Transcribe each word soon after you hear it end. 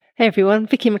Hey everyone,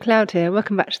 Vicky McLeod here.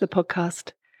 Welcome back to the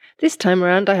podcast. This time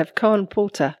around I have Cohen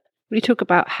Porter. We talk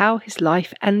about how his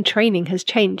life and training has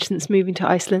changed since moving to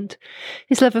Iceland,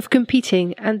 his love of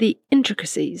competing and the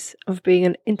intricacies of being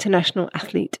an international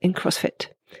athlete in CrossFit,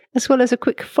 as well as a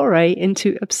quick foray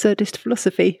into absurdist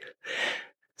philosophy.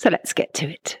 So let's get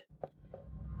to it.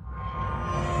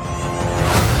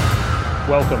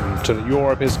 Welcome to the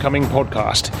Europe is Coming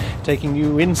podcast, taking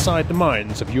you inside the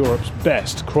minds of Europe's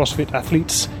best CrossFit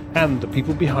athletes and the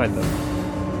people behind them.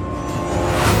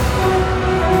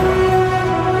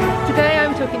 Today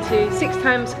I'm talking to 6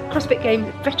 times CrossFit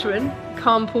Games veteran,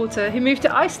 Cohen Porter, who moved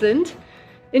to Iceland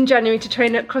in January to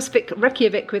train at CrossFit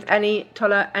Reykjavik with Annie,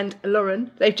 Tolla and Lauren.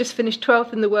 They've just finished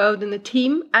 12th in the world in the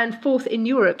team and 4th in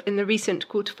Europe in the recent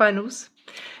quarterfinals.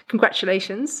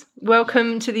 Congratulations.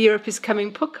 Welcome to the Europe is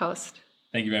Coming podcast.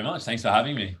 Thank you very much. Thanks for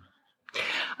having me.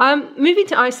 Moving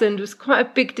to Iceland was quite a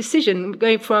big decision,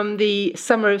 going from the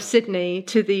summer of Sydney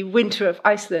to the winter of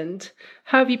Iceland.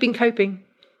 How have you been coping?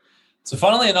 So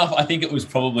funnily enough, I think it was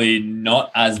probably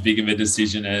not as big of a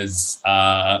decision as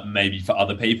maybe for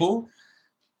other people.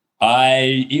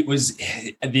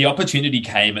 The opportunity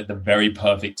came at the very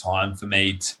perfect time for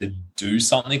me to do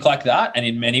something like that. And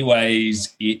in many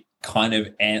ways, it kind of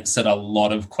answered a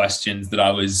lot of questions that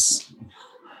I was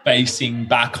facing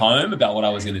back home about what I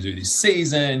was going to do this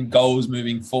season, goals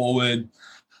moving forward,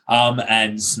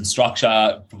 and some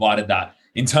structure provided that.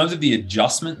 In terms of the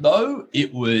adjustment, though,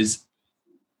 it was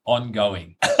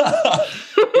ongoing.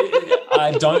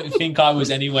 I don't think I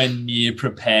was anywhere near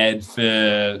prepared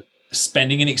for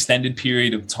spending an extended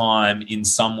period of time in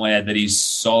somewhere that is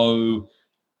so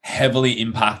heavily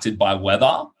impacted by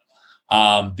weather.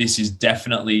 This is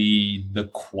definitely the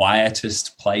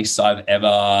quietest place I've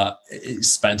ever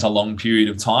spent a long period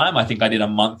of time. I think I did a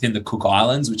month in the Cook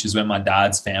Islands, which is where my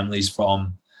dad's family's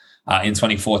from, in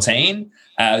 2014.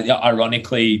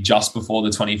 Ironically, just before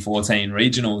the 2014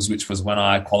 regionals, which was when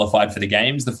I qualified for the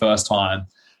games the first time.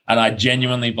 And I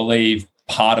genuinely believe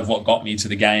part of what got me to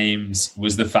the games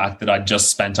was the fact that I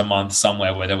just spent a month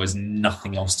somewhere where there was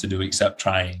nothing else to do except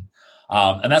train.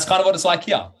 And that's kind of what it's like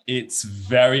here. It's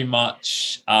very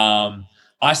much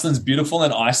Iceland's beautiful,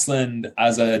 and Iceland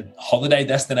as a holiday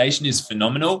destination is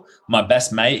phenomenal. My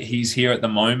best mate, he's here at the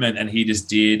moment, and he just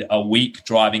did a week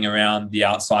driving around the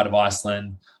outside of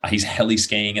Iceland. He's heli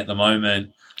skiing at the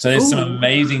moment. So there's some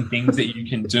amazing things that you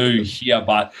can do here,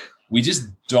 but we just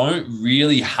haven't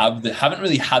really had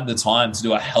the time to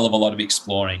do a hell of a lot of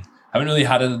exploring. Haven't really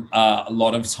had a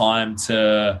lot of time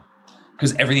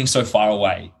because everything's so far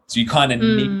away. So you kind of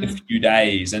need a few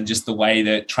days, and just the way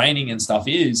that training and stuff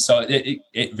is. So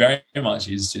it very much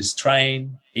is just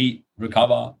train, eat,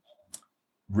 recover,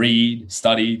 read,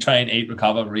 study, train, eat,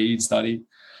 recover, read, study,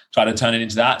 try to turn it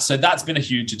into that. So that's been a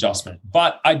huge adjustment.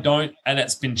 And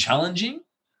it's been challenging,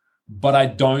 but I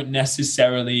don't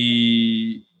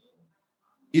necessarily,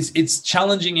 it's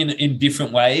challenging in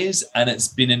different ways, and it's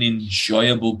been an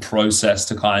enjoyable process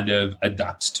to kind of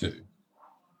adapt to.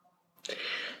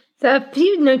 So have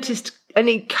you noticed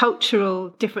any cultural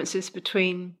differences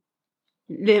between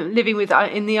living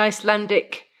in the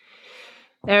Icelandic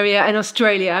area and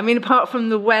Australia? I mean, apart from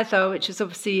the weather, which is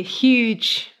obviously a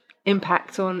huge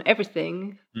impact on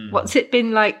everything, what's it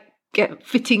been like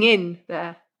fitting in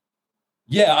there?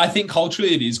 Yeah, I think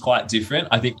culturally it is quite different.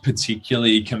 I think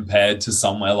particularly compared to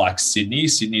somewhere like Sydney.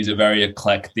 Sydney's a very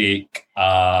eclectic,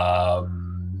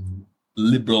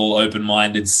 liberal,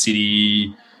 open-minded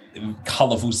city,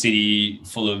 colourful city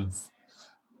full of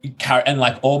and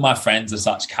like all my friends are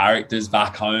such characters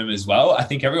back home as well. I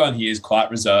think everyone here is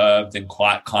quite reserved and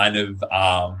quite kind of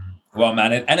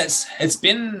well-mannered, and it's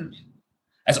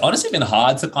honestly been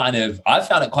hard to I've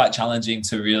found it quite challenging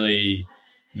to really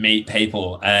meet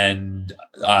people and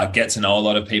get to know a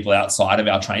lot of people outside of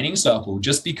our training circle,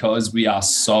 just because we are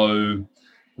so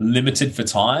limited for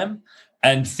time,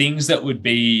 and things that would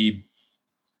be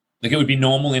like, it would be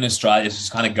normal in Australia to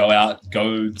just kind of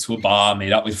go to a bar,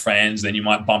 meet up with friends, then you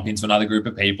might bump into another group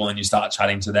of people and you start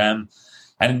chatting to them.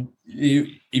 And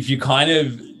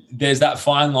there's that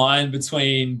fine line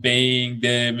between being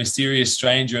the mysterious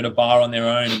stranger at a bar on their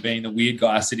own and being the weird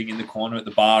guy sitting in the corner at the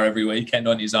bar every weekend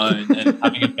on his own and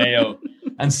having a meal.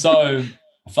 And so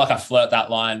I feel like I flirt that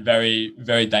line very,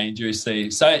 very dangerously.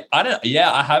 So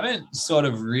I haven't sort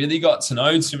of really got to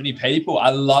know too many people. I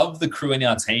love the crew in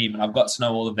our team, and I've got to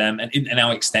know all of them in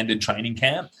our extended training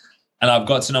camp. And I've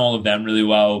got to know all of them really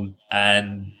well,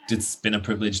 and it's been a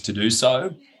privilege to do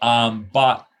so.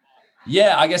 But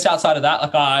yeah, I guess outside of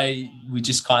that, we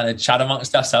just kind of chat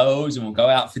amongst ourselves, and we'll go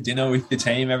out for dinner with the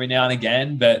team every now and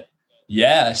again. But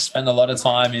yeah, I spend a lot of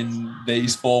time in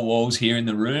these 4 walls here in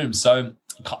the room. So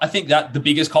I think that the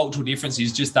biggest cultural difference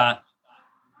is just that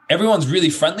everyone's really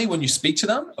friendly when you speak to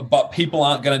them, but people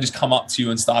aren't going to just come up to you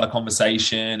and start a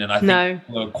conversation. And I think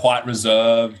people are quite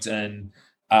reserved and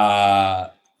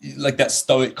like that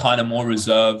stoic kind of more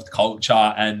reserved culture.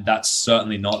 And that's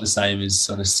certainly not the same as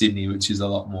sort of Sydney, which is a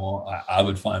lot more, I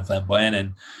would find, flamboyant.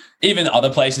 And even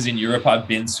other places in Europe I've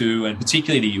been to, and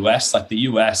particularly the US, like the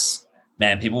US,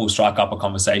 man, people will strike up a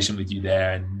conversation with you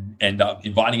there and end up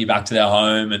inviting you back to their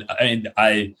home.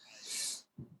 And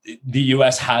the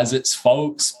US has its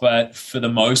folks, but for the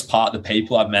most part, the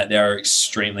people I've met there are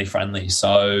extremely friendly.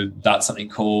 So that's something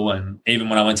cool. And even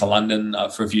when I went to London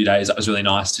for a few days, that was really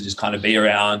nice to just kind of be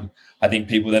around, I think,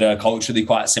 people that are culturally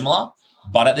quite similar.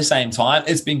 But at the same time,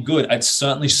 it's been good. It's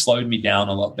certainly slowed me down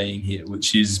a lot being here,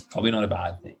 which is probably not a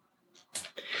bad thing.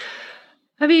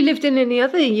 Have you lived in any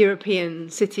other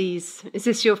European cities? Is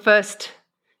this your first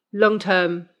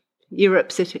long-term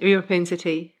European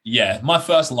city? Yeah, my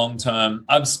first long term.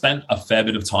 I've spent a fair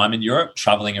bit of time in Europe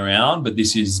traveling around, but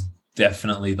this is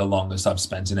definitely the longest I've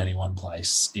spent in any one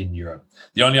place in Europe.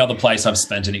 The only other place I've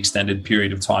spent an extended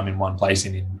period of time in one place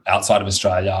outside of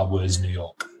Australia was New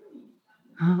York.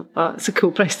 Oh, it's a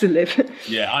cool place to live.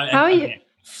 Yeah, how are you?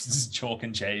 Chalk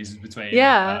and cheese between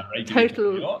total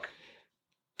and New York.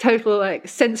 Total like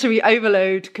sensory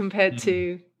overload compared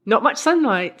to not much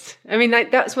sunlight. I mean,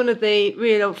 like, that's one of the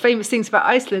real famous things about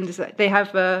Iceland is that they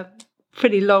have a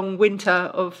pretty long winter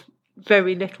of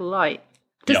very little light.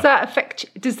 Does that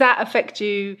affect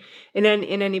you in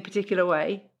any particular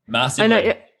way? Massively. I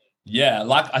know, yeah,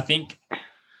 like I think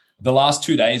the last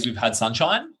 2 days we've had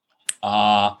sunshine,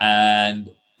 and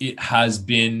it has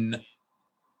been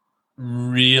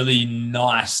really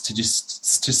nice to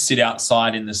sit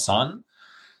outside in the sun.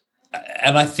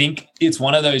 And I think it's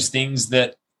one of those things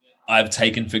that I've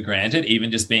taken for granted,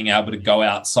 even just being able to go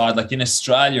outside. Like in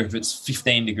Australia, if it's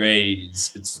 15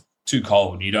 degrees, it's too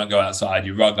cold. You don't go outside.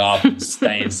 You rug up and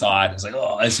stay inside. It's like,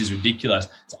 oh, this is ridiculous.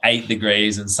 It's 8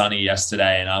 degrees and sunny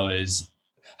yesterday, and I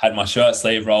had my shirt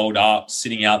sleeve rolled up,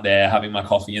 sitting out there, having my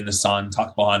coffee in the sun,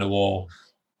 tucked behind a wall.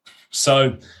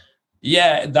 So,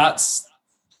 yeah,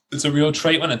 it's a real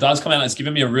treat when it does come out. It's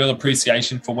given me a real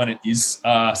appreciation for when it is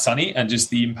sunny and just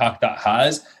the impact that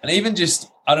has. And even just,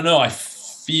 I don't know, I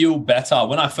feel better.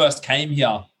 When I first came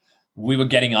here, we were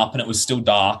getting up and it was still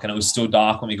dark, and it was still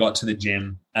dark when we got to the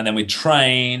gym. And then we'd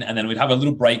train, and then we'd have a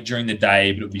little break during the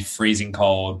day, but it would be freezing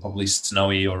cold, probably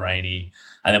snowy or rainy.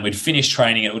 And then we'd finish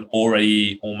training, it would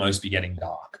already almost be getting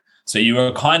dark. So you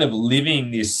were kind of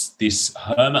living this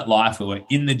hermit life where we're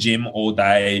in the gym all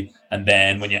day, and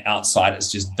then when you're outside,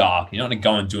 it's just dark. You don't want to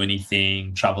go and do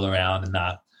anything, travel around and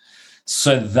that.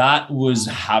 So that was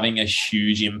having a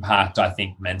huge impact, I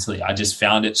think, mentally. I just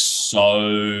found it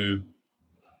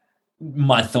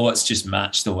my thoughts just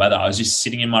matched the weather. I was just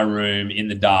sitting in my room in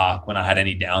the dark when I had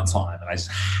any downtime, and I just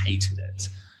hated it.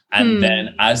 And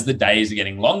then as the days are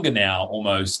getting longer now,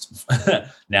 almost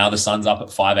now the sun's up at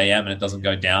 5 a.m. and it doesn't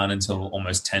go down until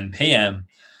almost 10 p.m.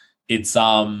 It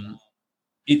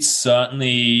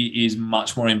certainly is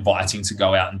much more inviting to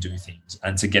go out and do things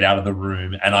and to get out of the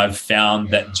room. And I've found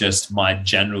that just my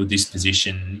general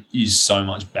disposition is so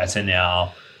much better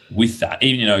now with that.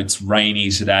 Even, it's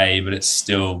rainy today, but it's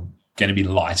still going to be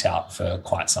light out for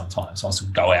quite some time. So I'll also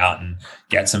go out and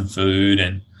get some food,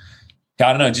 and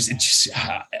I don't know,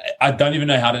 I don't even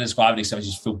know how to describe it, except I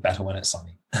just feel better when it's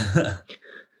sunny.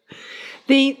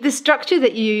 The structure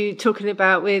that you're talking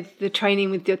about with the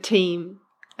training with your team,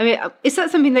 I mean, is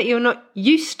that something that you're not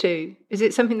used to? Is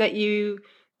it something that you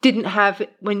didn't have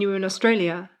when you were in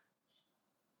Australia?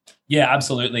 Yeah,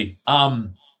 absolutely.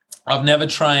 I've never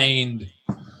trained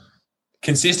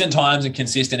consistent times and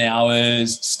consistent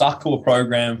hours, stuck to a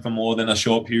program for more than a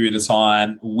short period of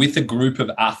time with a group of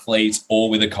athletes or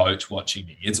with a coach watching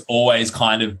me. It's always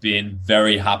kind of been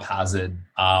very haphazard.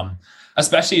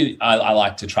 Especially I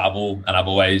like to travel, and I've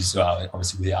always,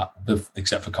 obviously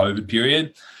except for COVID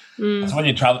period. So when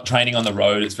you're training on the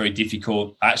road, it's very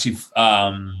difficult. Actually,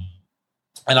 and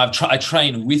I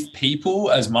train with people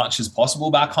as much as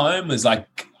possible back home. There's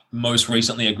like most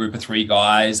recently a group of 3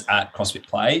 guys at CrossFit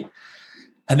Play.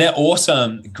 And they're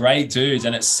awesome, great dudes,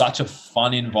 and it's such a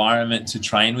fun environment to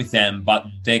train with them, but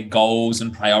their goals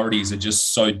and priorities are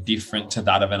just so different to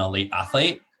that of an elite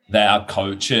athlete. They are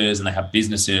coaches and they have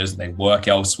businesses, they work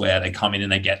elsewhere, they come in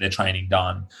and they get their training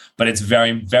done. But it's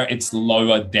it's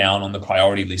lower down on the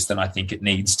priority list than I think it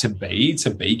needs to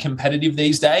be competitive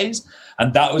these days.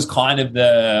 And that was kind of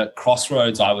the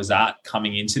crossroads I was at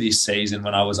coming into this season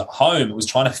when I was at home. It was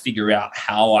trying to figure out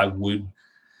how I would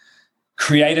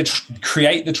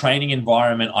create the training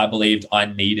environment I believed I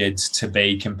needed to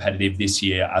be competitive this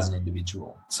year as an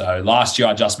individual. So last year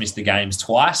I just missed the games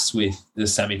twice with the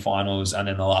semi-finals and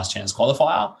then the last chance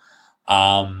qualifier.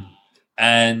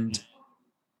 And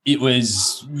it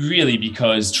was really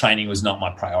because training was not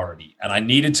my priority. And I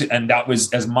needed to, and that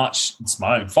was as much, it's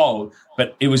my own fault,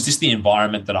 but it was just the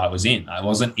environment that I was in. I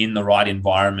wasn't in the right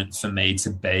environment for me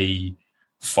to be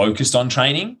focused on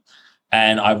training.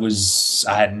 And I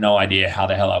had no idea how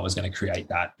the hell I was going to create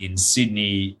that in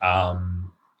Sydney,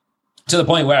 to the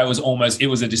point where it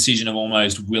was a decision of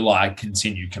almost, will I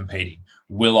continue competing?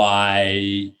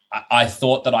 I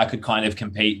thought that I could kind of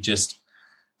compete just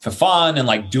for fun and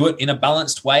like do it in a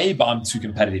balanced way, but I'm too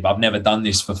competitive. I've never done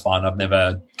this for fun. I've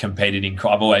never competed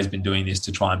I've always been doing this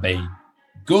to try and be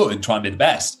good, try and be the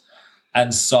best.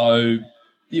 And so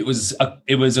it was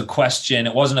a question.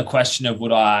 It wasn't a question of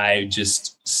would I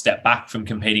just step back from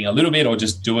competing a little bit or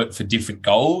just do it for different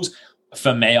goals.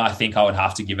 For me, I think I would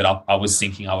have to give it up. I was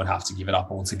thinking I would have to give it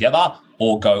up altogether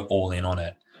or go all in on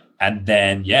it. And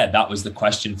then, that was the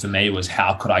question for me, was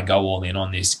how could I go all in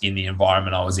on this in the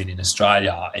environment I was in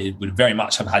Australia? It would very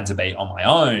much have had to be on my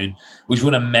own, which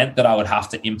would have meant that I would have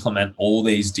to implement all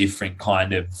these different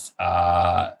kind of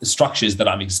structures that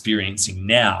I'm experiencing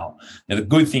now. Now, the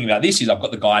good thing about this is I've got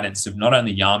the guidance of not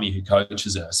only Yami, who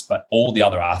coaches us, but all the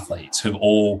other athletes who've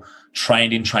all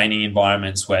trained in training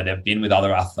environments where they've been with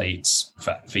other athletes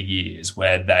for years,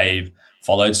 where they've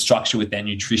followed structure with their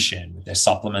nutrition, with their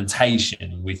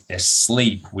supplementation, with their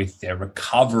sleep, with their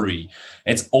recovery.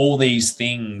 It's all these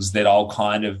things that I'll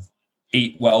kind of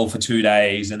eat well for 2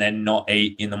 days and then not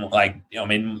eat in the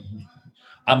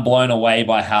I'm blown away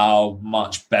by how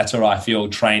much better I feel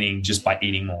training just by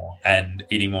eating more and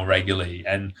eating more regularly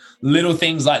and little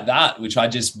things like that, which I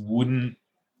just wouldn't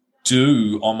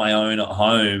do on my own at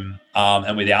home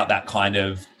and without that kind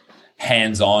of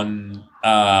hands-on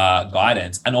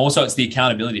guidance. And also it's the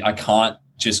accountability. I can't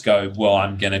just go, well,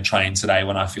 I'm going to train today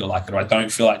when I feel like it, or I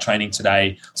don't feel like training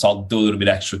today, so I'll do a little bit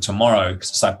extra tomorrow,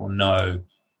 because it's like, well, no,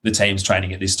 the team's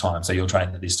training at this time, so you'll train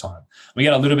at this time. We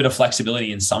get a little bit of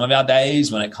flexibility in some of our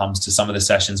days when it comes to some of the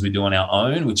sessions we do on our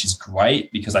own, which is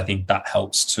great because I think that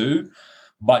helps too.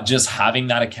 But just having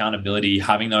that accountability,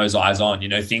 having those eyes on,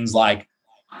 things like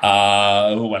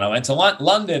when I went to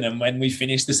London and when we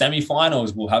finish the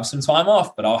semi-finals, we'll have some time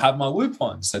off, but I'll have my Whoop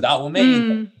on. So that will mean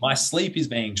that my sleep is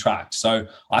being tracked. So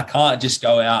I can't just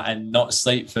go out and not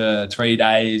sleep for 3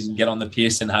 days and get on the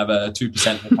piss and have a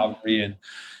 2% recovery. And,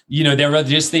 there are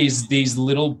just these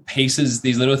little pieces,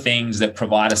 these little things that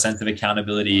provide a sense of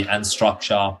accountability and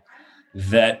structure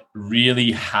that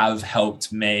really have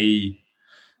helped me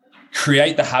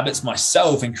create the habits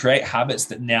myself and create habits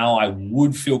that now I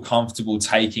would feel comfortable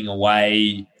taking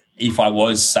away if I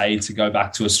was, say, to go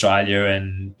back to Australia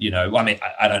and,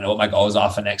 I don't know what my goals are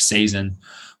for next season,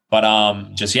 but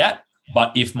just yet.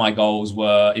 But if my goals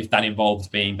were, if that involved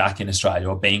being back in Australia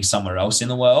or being somewhere else in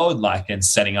the world, and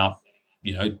setting up,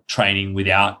 training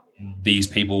without these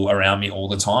people around me all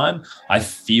the time, I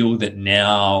feel that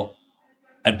now,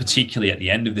 and particularly at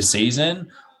the end of the season,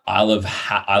 I'll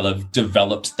have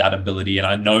developed that ability, and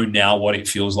I know now what it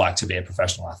feels like to be a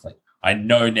professional athlete. I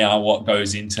know now what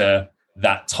goes into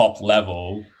that top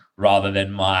level rather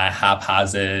than my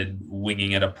haphazard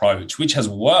winging it approach, which has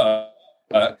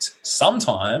worked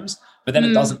sometimes, but then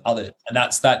it doesn't others. And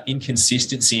that's that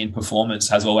inconsistency in performance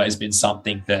has always been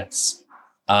something that's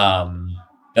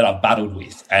that I've battled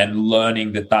with, and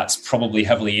learning that that's probably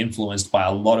heavily influenced by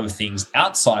a lot of things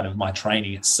outside of my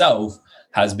training itself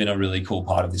has been a really cool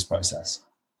part of this process.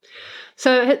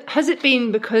 So has it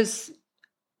been because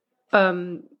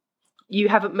you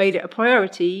haven't made it a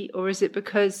priority, or is it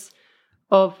because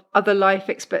of other life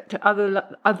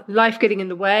other life getting in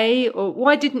the way, or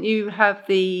why didn't you have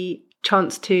the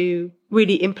chance to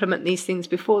really implement these things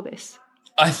before this?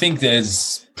 I think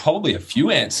there's probably a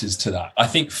few answers to that. I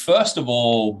think first of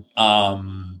all,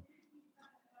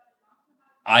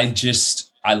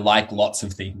 I like lots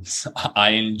of things. I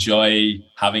enjoy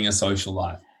having a social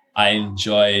life. I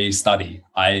enjoy study.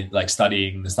 I like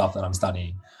studying the stuff that I'm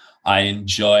studying. I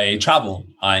enjoy travel.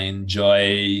 I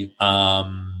enjoy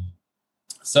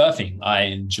surfing. I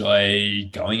enjoy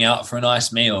going out for a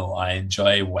nice meal. I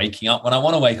enjoy waking up when I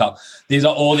want to wake up. These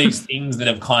are all these things that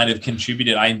have kind of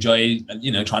contributed. I enjoy,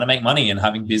 trying to make money and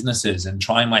having businesses and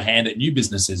trying my hand at new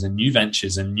businesses and new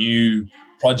ventures and new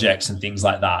projects and things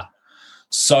like that.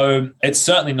 So it's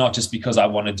certainly not just because I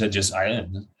wanted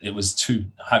to it was too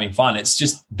having fun. It's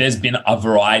just there's been a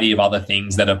variety of other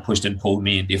things that have pushed and pulled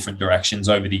me in different directions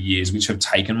over the years, which have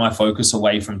taken my focus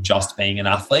away from just being an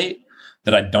athlete.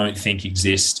 that I don't think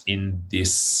exist in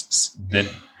this, that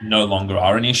no longer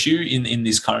are an issue in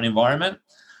this current environment.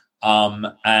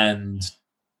 And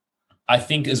I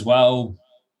think as well,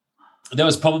 there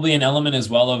was probably an element as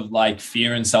well of like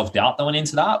fear and self-doubt that went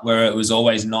into that, where it was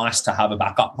always nice to have a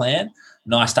backup plan,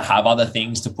 nice to have other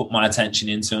things to put my attention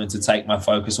into and to take my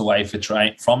focus away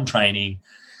from training.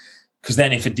 Because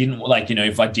then if it didn't, like,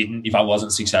 if I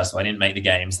wasn't successful, I didn't make the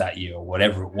games that year or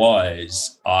whatever it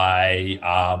was,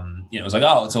 it was like,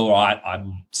 oh, it's all right,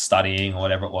 I'm studying or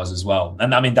whatever it was as well.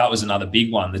 And I mean, that was another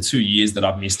big one. The 2 years that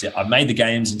I've missed it, I've made the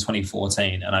games in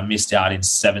 2014 and I missed out in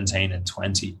 17 and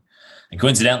 20. And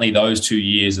coincidentally, those 2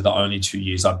 years are the only 2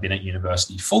 years I've been at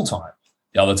university full-time.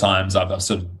 The other times I've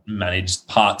sort of managed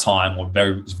part-time or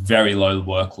very, very low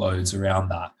workloads around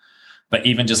that. But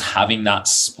even just having that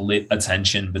split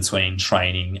attention between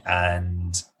training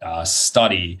and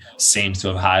study seems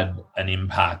to have had an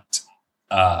impact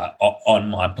on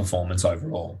my performance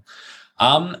overall.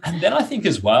 And then I think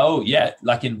as well,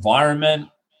 like environment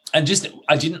and just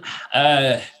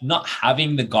not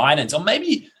having the guidance, or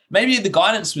maybe the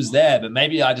guidance was there, but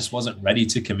maybe I just wasn't ready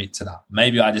to commit to that.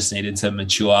 Maybe I just needed to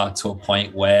mature to a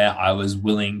point where I was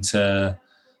willing to,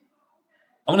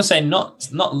 I want to say not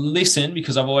listen,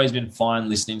 because I've always been fine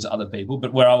listening to other people,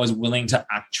 but where I was willing to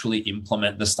actually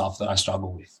implement the stuff that I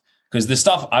struggle with. Because the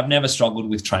stuff, I've never struggled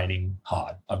with training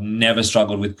hard. I've never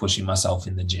struggled with pushing myself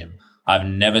in the gym. I've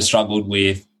never struggled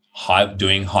with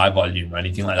doing high volume or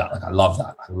anything like that. Like, I love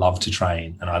that. I love to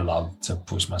train and I love to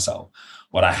push myself.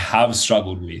 What I have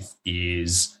struggled with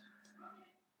is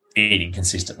eating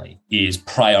consistently, is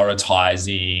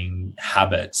prioritizing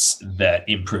habits that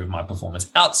improve my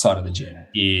performance outside of the gym,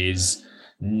 is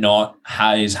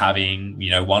having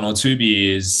 1 or 2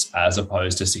 beers as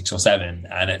opposed to 6 or 7.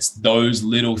 And it's those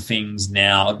little things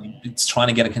now. It's trying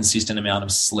to get a consistent amount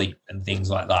of sleep and things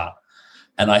like that.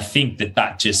 And I think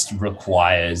that just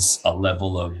requires a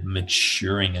level of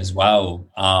maturing as well,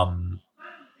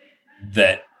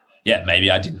 maybe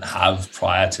I didn't have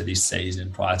prior to this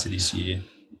season, prior to this year.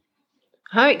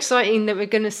 How exciting that we're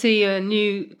going to see a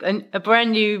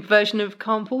brand new version of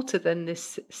Khan Porter then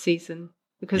this season,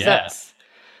 because that's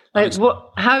like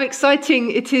how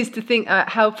exciting it is to think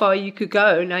how far you could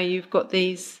go. Now you've got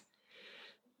these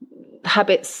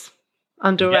habits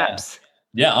under wraps.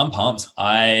 Yeah, I'm pumped.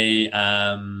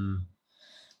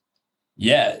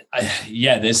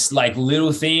 There's like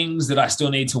little things that I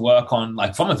still need to work on.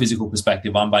 Like from a physical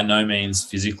perspective, I'm by no means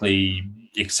physically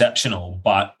exceptional,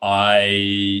 but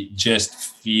I just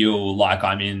feel like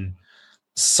I'm in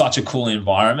such a cool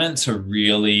environment to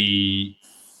really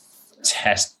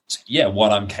test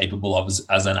what I'm capable of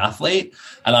as an athlete.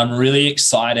 And I'm really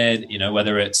excited,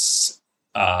 whether it's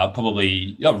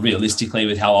probably realistically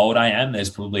with how old I am, there's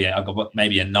probably I've got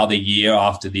maybe another year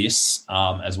after this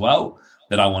as well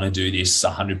that I want to do this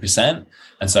 100%.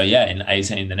 And so,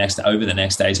 over the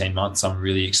next 18 months, I'm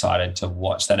really excited to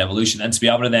watch that evolution and to be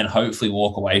able to then hopefully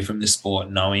walk away from the sport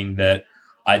knowing that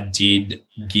I did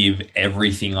give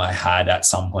everything I had at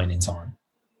some point in time.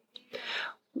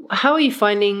 How are you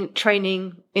finding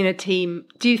training in a team?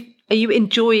 Are you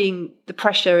enjoying the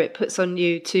pressure it puts on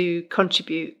you to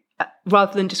contribute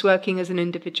rather than just working as an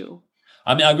individual?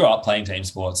 I mean, I grew up playing team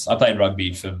sports. I played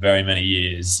rugby for very many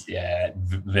years,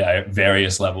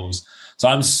 various levels. So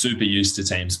I'm super used to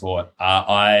team sport.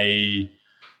 I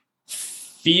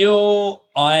feel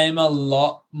I'm a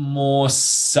lot more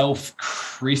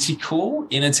self-critical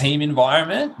in a team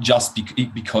environment just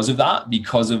because of that,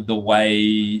 because of the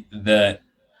way that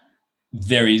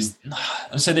there is an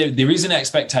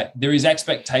expectation. There is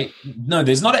expectation. No,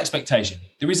 there's not expectation.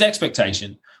 There is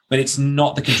expectation, but it's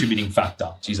not the contributing factor.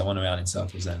 Jeez, I went around in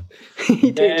circles then.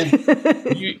 You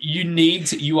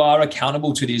did. You are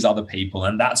accountable to these other people,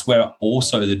 and that's where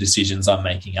also the decisions I'm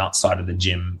making outside of the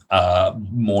gym are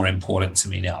more important to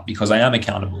me now, because I am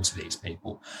accountable to these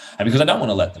people and because I don't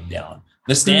want to let them down.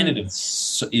 The standard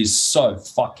is so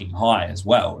fucking high as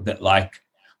well that, like,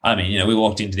 I mean, we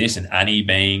walked into this and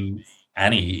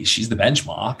Annie, she's the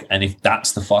benchmark. And if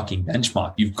that's the fucking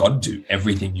benchmark, you've got to do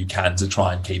everything you can to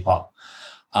try and keep up.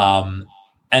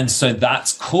 And so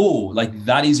that's cool. Like,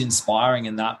 that is inspiring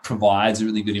and that provides a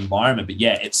really good environment. But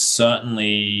it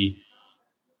certainly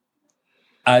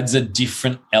adds a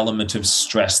different element of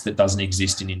stress that doesn't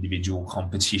exist in individual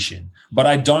competition. But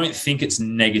I don't think it's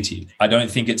negative. I don't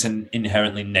think it's an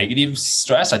inherently negative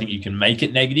stress. I think you can make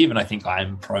it negative. And I think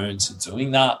I'm prone to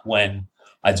doing that when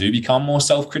I do become more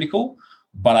self-critical.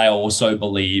 But I also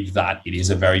believe that it is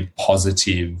a very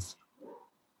positive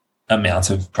amount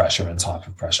of pressure and type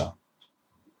of pressure.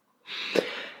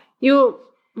 You're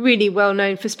really well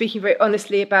known for speaking very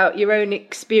honestly about your own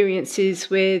experiences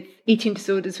with eating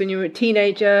disorders when you were a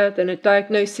teenager, then a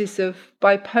diagnosis of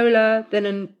bipolar,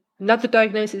 then another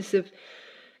diagnosis of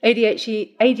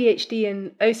ADHD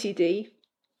and OCD.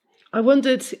 I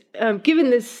wondered,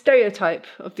 given the stereotype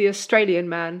of the Australian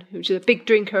man, who's a big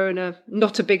drinker and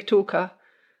not a big talker,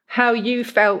 how you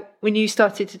felt when you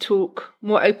started to talk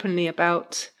more openly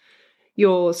about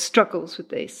your struggles with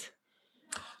this.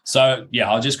 So,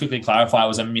 yeah, I'll just quickly clarify. It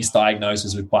was a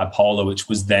misdiagnosis with bipolar, which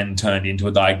was then turned into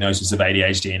a diagnosis of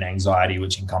ADHD and anxiety,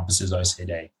 which encompasses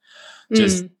OCD.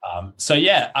 So,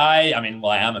 yeah, I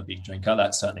am a big drinker.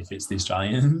 That certainly fits the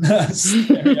Australian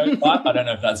stereotype. I don't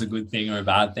know if that's a good thing or a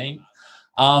bad thing.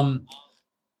 I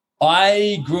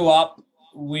grew up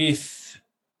with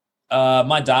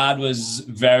my dad was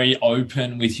very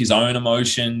open with his own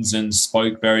emotions and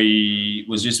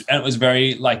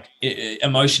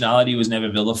emotionality was never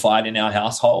vilified in our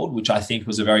household, which I think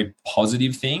was a very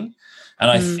positive thing.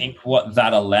 And I think what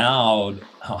that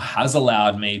has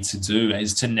allowed me to do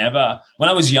is to never, when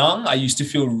I was young, I used to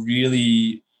feel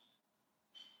really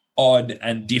odd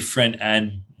and different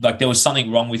and like there was something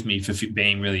wrong with me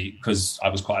because I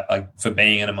was for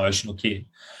being an emotional kid.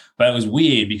 But it was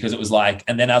weird because it was like,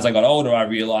 and then as I got older, I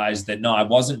realized that no, I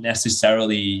wasn't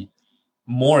necessarily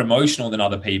more emotional than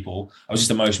other people. I was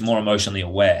just more emotionally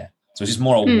aware. So I was just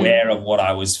more aware of what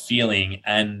I was feeling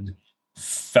and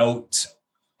felt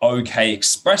okay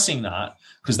expressing that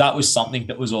because that was something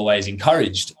that was always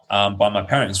encouraged by my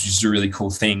parents, which is a really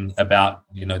cool thing about,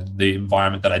 the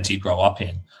environment that I did grow up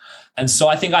in. And so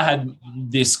I think I had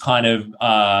this kind of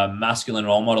masculine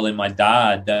role model in my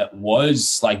dad that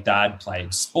was like dad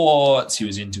played sports. He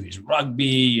was into his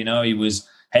rugby, he was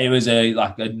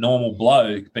a normal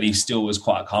bloke, but he still was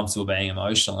quite comfortable being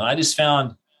emotional. And I just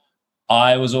found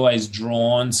I was always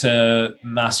drawn to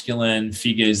masculine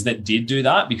figures that did do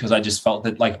that because I just felt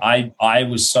that I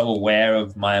was so aware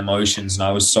of my emotions and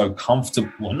I was so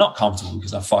comfortable, well, not comfortable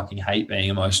because I fucking hate being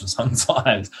emotional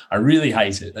sometimes. I really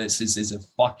hate it. It's a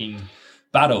fucking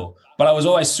battle, but I was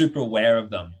always super aware of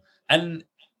them. And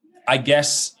I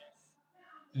guess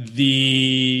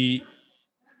the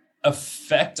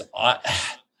effect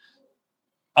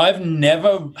I've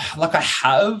never, I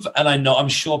have, and I'm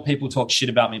sure people talk shit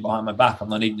about me behind my back. I'm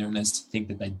not ignorant as to think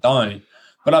that they don't,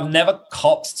 but I've never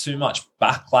copped too much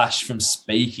backlash from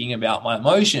speaking about my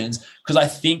emotions because I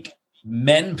think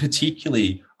men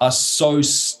particularly are so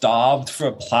starved for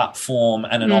a platform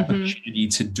and an opportunity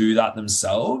to do that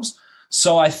themselves.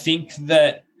 So I think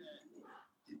that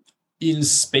in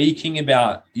speaking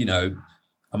about,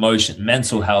 emotion,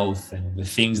 mental health and the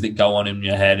things that go on in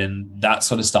your head and that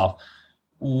sort of stuff,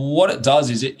 what it does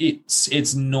is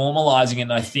it's normalizing,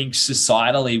 and I think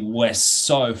societally we're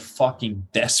so fucking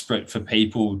desperate for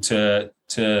people to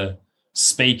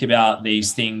speak about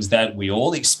these things that we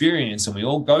all experience and we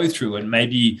all go through, and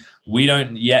maybe we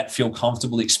don't yet feel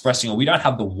comfortable expressing or we don't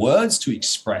have the words to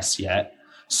express yet.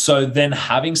 So then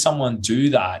having someone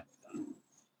do that,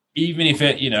 even if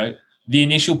it, the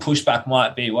initial pushback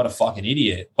might be what a fucking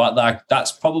idiot, but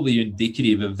that's probably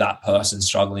indicative of that person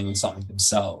struggling with something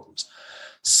themselves.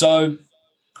 So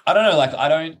I don't know, I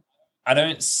don't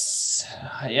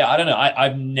know.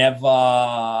 I've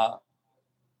never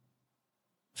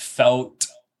felt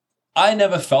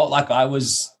like I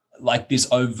was like this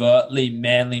overtly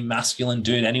manly masculine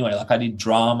dude anyway. Like I did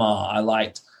drama. I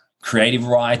liked creative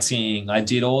writing. I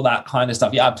did all that kind of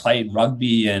stuff. Yeah, I played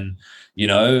rugby and,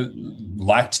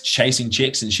 liked chasing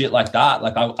chicks and shit like that.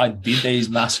 Like I did these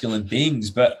masculine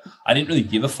things, but I didn't really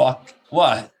give a fuck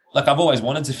what. Like I've always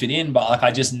wanted to fit in, but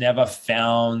I just never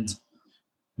found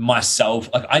myself.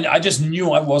 I just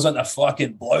knew I wasn't a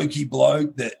fucking blokey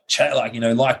bloke that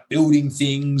like building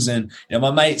things. And my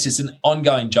mates, it's an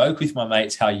ongoing joke with my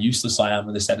mates how useless I am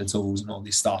with a set of tools and all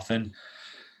this stuff. And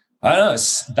I don't know,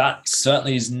 that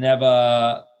certainly has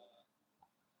never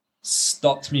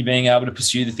stopped me being able to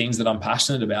pursue the things that I'm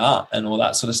passionate about and all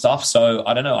that sort of stuff. So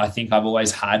I don't know. I think I've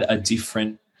always had a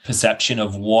different perception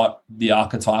of what the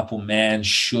archetypal man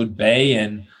should be,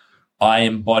 and I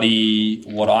embody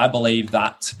what I believe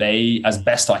that to be as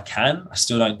best I can. It's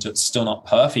still not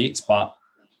perfect, but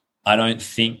I don't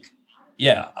think,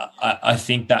 I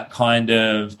think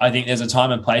I think there's a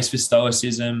time and place for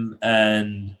stoicism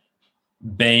and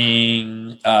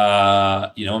being,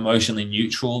 emotionally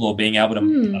neutral or being able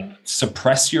to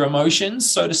suppress your emotions,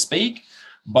 so to speak.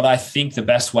 But I think the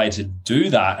best way to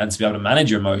do that and to be able to manage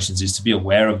your emotions is to be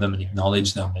aware of them and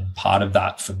acknowledge them. And part of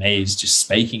that for me is just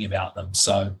speaking about them.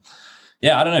 So,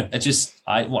 yeah, I don't know.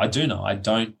 I do know. I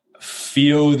don't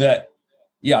feel that,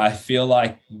 I feel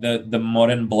like the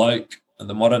modern bloke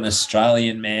the modern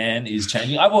Australian man is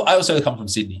changing. I also come from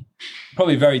Sydney.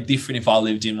 Probably very different if I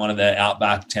lived in one of the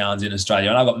outback towns in Australia.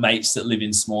 And I've got mates that live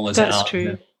in smaller towns. That's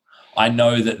true. I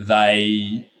know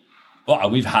that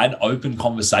we've had open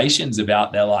conversations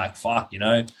about, they're like, fuck,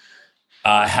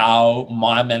 how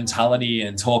my mentality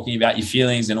and talking about your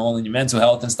feelings and all in your mental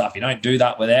health and stuff, you don't do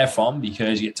that where they're from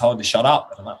because you get told to shut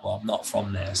up. And I'm like, well, I'm not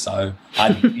from there. So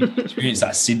I've experienced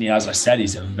that. Sydney, as I said,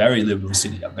 is a very liberal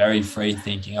city, a very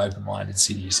free-thinking, open-minded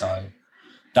city. So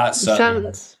that's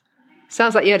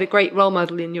sounds like you had a great role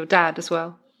model in your dad as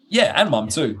well. Yeah, and mum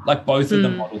too. Like both of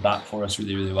them modeled that for us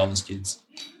really, really well as kids.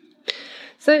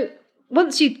 So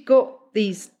once you got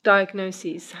these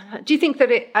diagnoses, do you think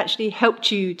that it actually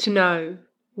helped you to know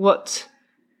what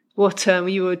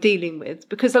you were dealing with?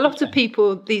 Because a lot of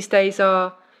people these days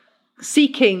are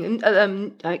seeking,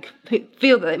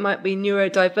 feel that it might be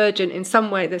neurodivergent in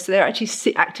some way. So they're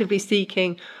actually actively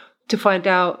seeking to find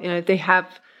out, they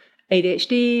have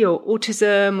ADHD or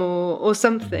autism or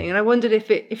something. And I wondered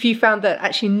if you found that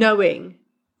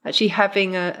actually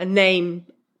having a name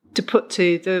to put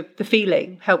to the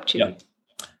feeling helped you.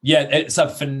 Yeah, it's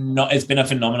been a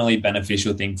phenomenally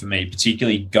beneficial thing for me,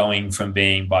 particularly going from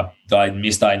being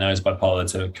misdiagnosed bipolar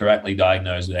to correctly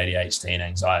diagnosed with ADHD and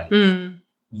anxiety.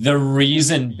 The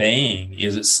reason being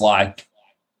is it's like,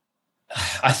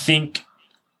 I think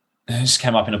it just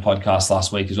came up in a podcast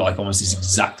last week as well, like almost this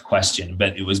exact question,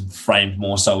 but it was framed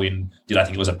more so in, did I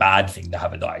think it was a bad thing to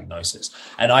have a diagnosis?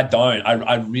 And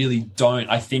I really don't.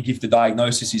 I think if the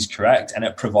diagnosis is correct and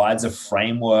it provides a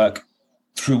framework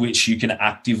through which you can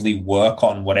actively work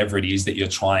on whatever it is that you're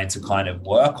trying to kind of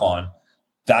work on,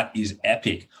 that is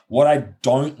epic. What I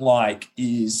don't like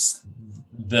is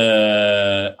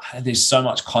there's so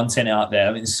much content out there.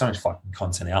 I mean, there's so much fucking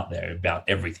content out there about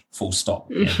everything, full stop.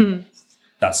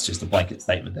 That's just a blanket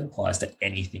statement that applies to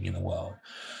anything in the world.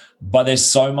 But there's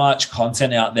so much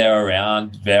content out there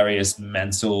around various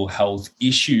mental health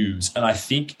issues. And I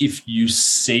think if you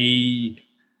see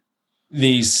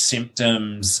these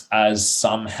symptoms as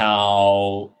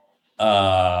somehow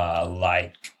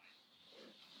like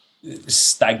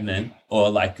stagnant or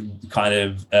like kind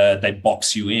of they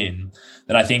box you in,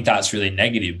 then I think that's really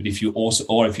negative. But if you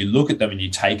look at them and you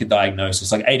take a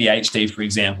diagnosis, like ADHD, for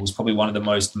example, is probably one of the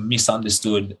most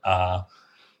misunderstood, or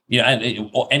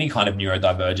any kind of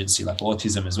neurodivergency, like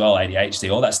autism as well,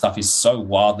 ADHD, all that stuff is so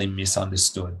wildly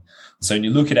misunderstood. So when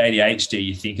you look at ADHD,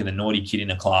 you think of the naughty kid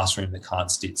in a classroom that can't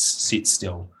sit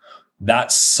still.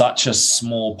 That's such a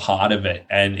small part of it,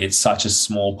 and it's such a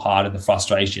small part of the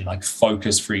frustration. Like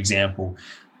focus, for example,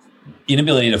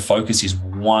 inability to focus is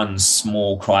one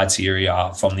small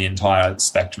criteria from the entire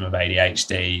spectrum of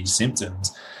ADHD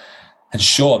symptoms. And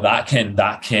sure, that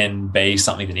can be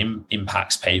something that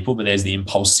impacts people, but there's the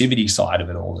impulsivity side of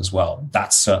it all as well.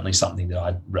 That's certainly something that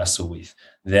I wrestle with.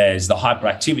 There's the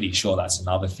hyperactivity, sure, that's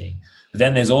another thing. But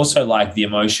then there's also like the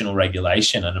emotional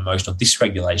regulation and emotional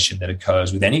dysregulation that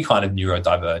occurs with any kind of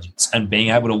neurodivergence. And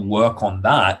being able to work on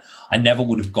that, I never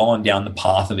would have gone down the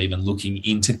path of even looking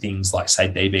into things like, say,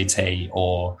 DBT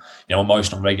or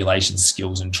emotional regulation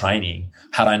skills and training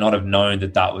had I not have known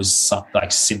that was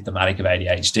like symptomatic of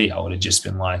ADHD. I would have just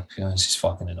been like, this is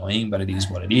fucking annoying, but it is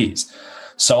what it is.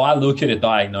 So I look at a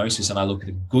diagnosis and I look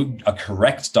at a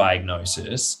correct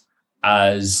diagnosis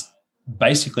as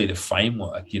basically the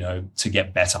framework, to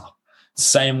get better.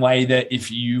 Same way that if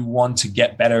you want to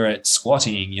get better at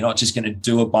squatting, you're not just going to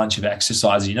do a bunch of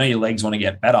exercises. Your legs want to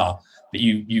get better, but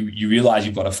you realize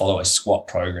you've got to follow a squat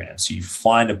program. So you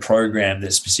find a program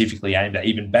that's specifically aimed at.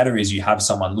 Even better is you have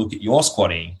someone look at your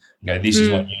squatting and go, this is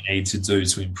what you need to do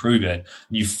to improve it.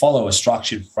 And you follow a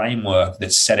structured framework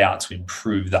that's set out to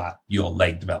improve your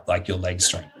leg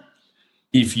strength.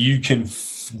 If you can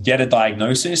get a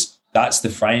diagnosis, that's the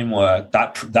framework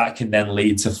that can then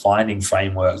lead to finding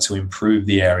framework to improve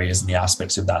the areas and the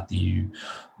aspects of that you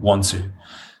want to.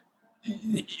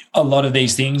 A lot of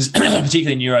these things,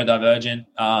 particularly neurodivergent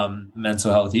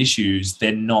mental health issues,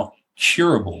 they're not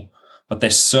curable, but they're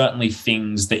certainly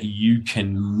things that you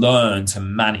can learn to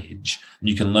manage. And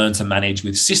you can learn to manage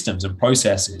with systems and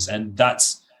processes. And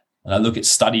when I look at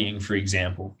studying, for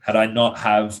example, had I not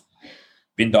have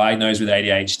been diagnosed with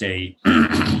ADHD,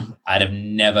 I'd have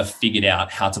never figured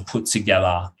out how to put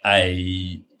together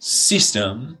a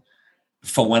system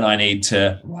for when I need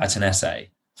to write an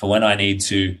essay, for when I need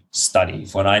to study,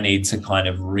 for when I need to kind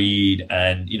of read.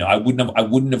 And, I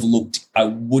wouldn't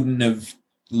have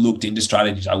looked into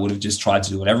strategies. I would have just tried to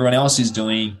do what everyone else is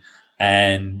doing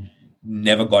and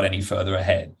never got any further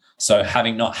ahead. So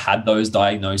having not had those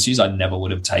diagnoses, I never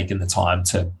would have taken the time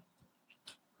to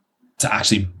to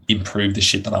actually improve the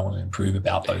shit that I want to improve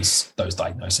about those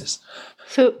diagnoses.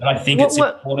 So and I think it's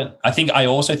important. I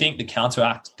also think the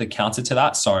counter to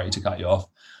that, sorry to cut you off,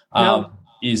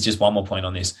 is just one more point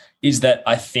on this, is that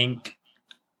I think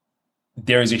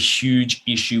there is a huge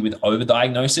issue with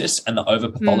overdiagnosis and the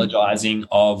overpathologizing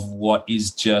of what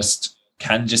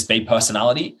can just be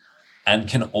personality, and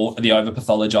the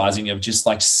overpathologizing of just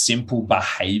like simple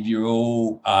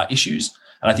behavioral issues.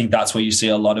 And I think that's where you see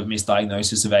a lot of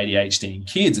misdiagnosis of ADHD in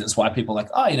kids. And it's why people are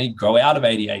like, you grow out of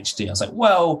ADHD. I was like,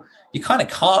 well, you kind of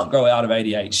can't grow out of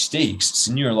ADHD because it's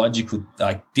a neurological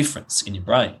difference in your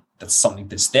brain. That's something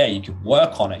that's there. You can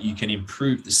work on it. You can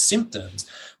improve the symptoms.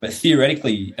 But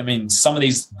theoretically, I mean, some of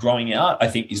these growing out, I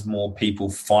think, is more people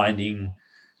finding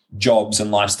jobs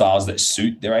and lifestyles that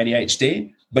suit their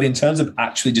ADHD. But in terms of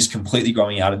actually just completely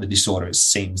growing out of the disorder, it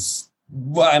seems,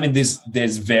 well, I mean,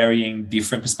 there's varying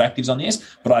different perspectives on this,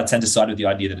 but I tend to side with the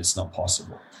idea that it's not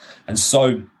possible. And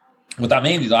so what that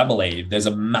means is I believe there's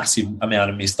a massive amount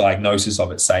of misdiagnosis of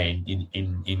it, say,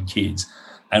 in kids.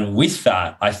 And with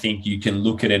that, I think you can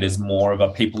look at it as more of a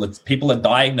people are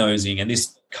diagnosing, and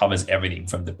this covers everything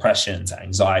from depression to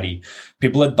anxiety.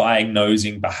 People are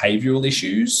diagnosing behavioral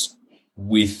issues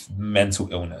with mental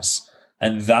illness.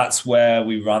 And that's where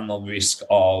we run the risk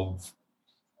of,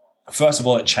 first of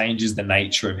all, it changes the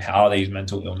nature of how these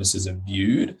mental illnesses are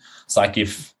viewed. It's like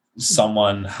if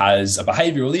someone has a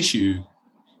behavioral issue,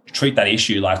 treat that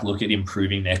issue like look at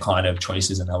improving their kind of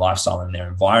choices and their lifestyle and their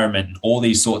environment and all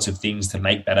these sorts of things to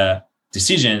make better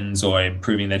decisions or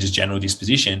improving their just general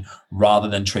disposition, rather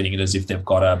than treating it as if they've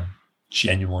got a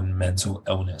genuine mental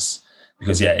illness.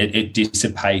 Because, it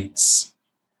dissipates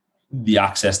the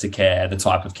access to care, the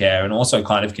type of care, and also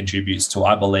kind of contributes to,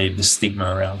 I believe, the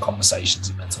stigma around conversations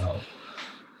in mental health.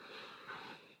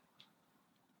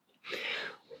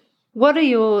 What are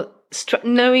your,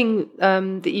 knowing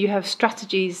that you have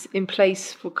strategies in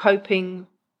place for coping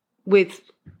with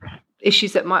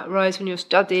issues that might arise when you're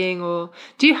studying, or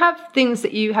do you have things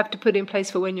that you have to put in place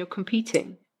for when you're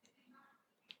competing?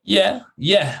 Yeah.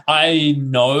 I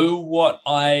know what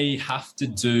I have to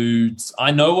do.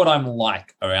 I know what I'm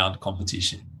like around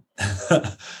competition.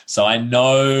 So I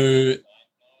know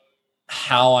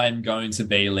how I'm going to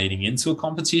be leading into a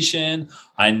competition.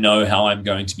 I know how I'm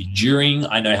going to be during.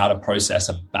 I know how to process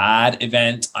a bad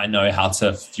event. I know how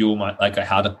to fuel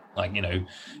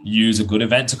use a good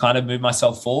event to kind of move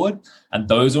myself forward. And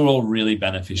those are all really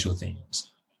beneficial things.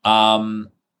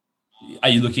 Are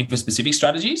you looking for specific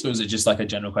strategies, or is it just like a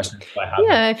general question?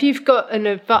 Yeah, if you've got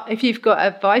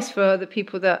advice for other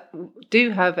people that do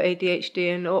have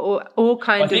ADHD and or all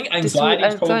kind of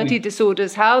anxiety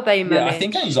disorders, how they manage. Yeah, I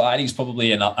think anxiety is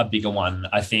probably a bigger one.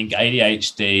 I think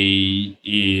ADHD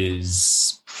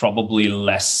is phenomenally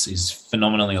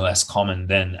less common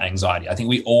than anxiety. I think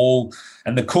we all,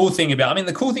 and the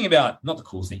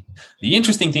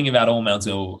interesting thing about all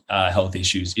mental health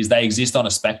issues is they exist on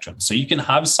a spectrum. So you can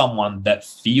have someone that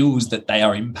feels that they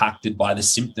are impacted by the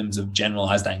symptoms of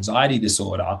generalized anxiety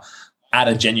disorder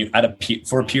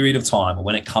for a period of time, or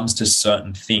when it comes to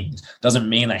certain things. Doesn't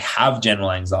mean they have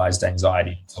generalized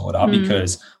anxiety disorder,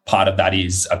 because part of that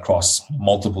is across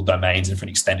multiple domains and for an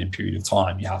extended period of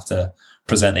time. You have to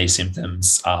present these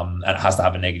symptoms and it has to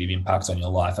have a negative impact on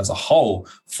your life as a whole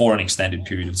for an extended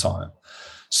period of time.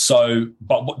 So,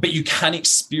 but you can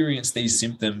experience these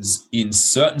symptoms in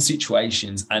certain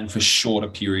situations and for shorter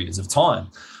periods of time.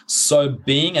 So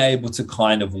being able to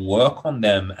kind of work on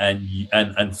them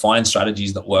and find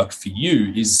strategies that work for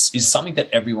you is something that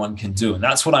everyone can do. And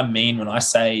that's what I mean when I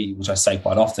say, which I say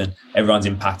quite often, everyone's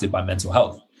impacted by mental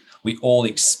health. We all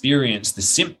experience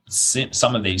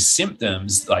some of these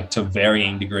symptoms, like to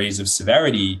varying degrees of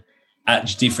severity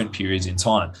at different periods in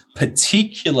time,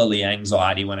 particularly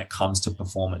anxiety when it comes to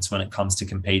performance, when it comes to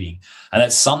competing. And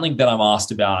that's something that I'm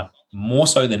asked about more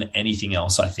so than anything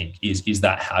else, I think, is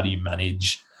that how do you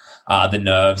manage the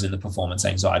nerves and the performance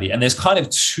anxiety? And there's kind of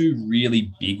two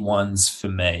really big ones for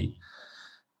me.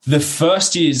 The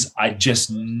first is I just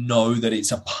know that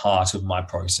it's a part of my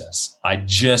process. I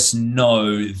just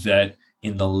know that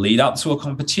in the lead up to a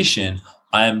competition,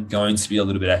 I am going to be a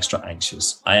little bit extra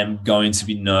anxious. I am going to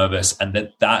be nervous,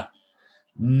 and that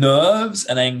nerves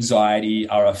and anxiety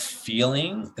are a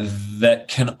feeling that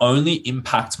can only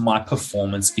impact my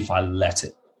performance if I let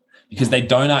it, because they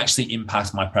don't actually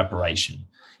impact my preparation.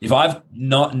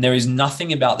 There is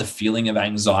nothing about the feeling of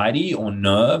anxiety or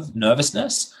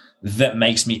nervousness that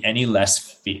makes me any less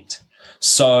fit.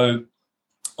 So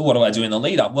what do I do in the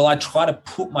lead up? Well, I try to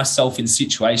put myself in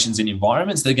situations and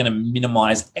environments that are going to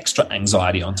minimize extra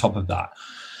anxiety on top of that.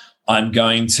 I'm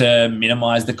going to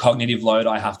minimize the cognitive load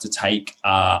I have to take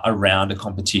around a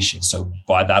competition. So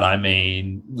by that, I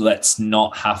mean, let's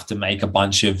not have to make a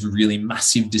bunch of really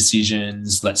massive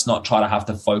decisions. Let's not try to have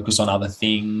to focus on other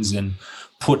things and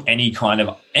put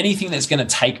anything that's going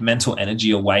to take mental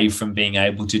energy away from being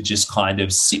able to just kind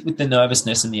of sit with the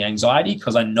nervousness and the anxiety,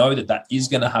 because I know that is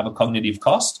going to have a cognitive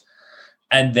cost,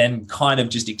 and then kind of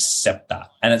just accept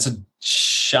that. And it's a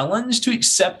challenge to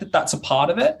accept that that's a part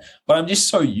of it, but I'm just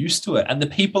so used to it. And the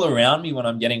people around me when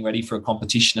I'm getting ready for a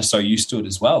competition are so used to it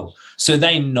as well. So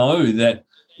they know that,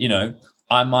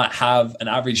 I might have an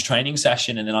average training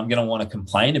session and then I'm going to want to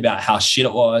complain about how shit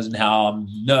it was and how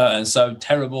I'm so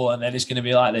terrible. And they're just going to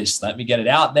be like, just let me get it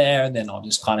out there. And then I'll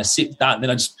just kind of sit with that. And then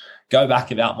I just go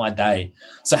back about my day.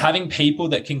 So having people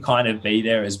that can kind of be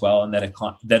there as well and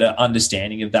that are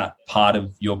understanding of that part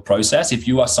of your process. If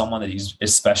you are someone that is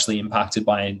especially impacted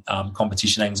by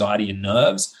competition anxiety and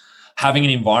nerves, having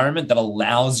an environment that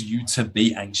allows you to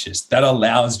be anxious, that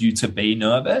allows you to be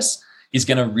nervous, is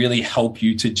going to really help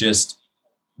you to just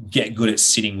get good at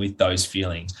sitting with those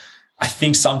feelings. I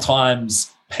think sometimes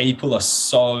we're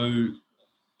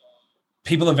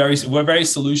very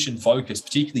solution focused,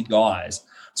 particularly guys.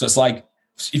 So it's like,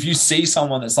 if you see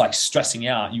someone that's like stressing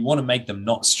out, you want to make them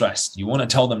not stressed. You want to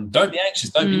tell them, don't be anxious,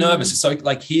 don't be nervous. So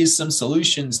like, here's some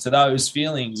solutions to those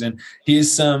feelings, and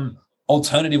here's some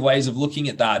alternative ways of looking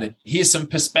at that. And here's some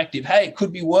perspective. Hey, it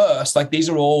could be worse. Like, these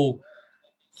are all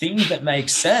things that make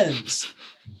sense.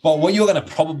 But what you're going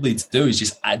to probably do is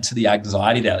just add to the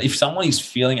anxiety there. If someone is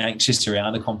feeling anxious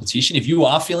around a competition, if you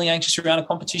are feeling anxious around a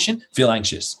competition, feel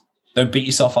anxious. Don't beat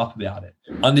yourself up about it.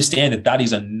 Understand that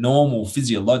is a normal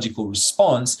physiological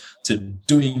response to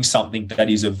doing something that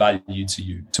is of value to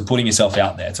you, to putting yourself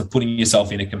out there, to putting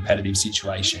yourself in a competitive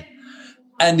situation.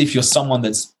 And if you're someone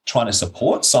that's trying to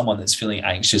support someone that's feeling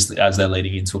anxious as they're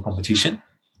leading into a competition,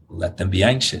 let them be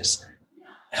anxious.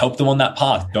 Help them on that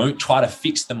path. Don't try to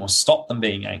fix them or stop them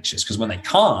being anxious, because when they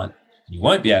can't, you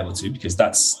won't be able to, because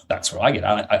that's where I get.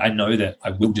 I know that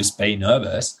I will just be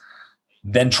nervous.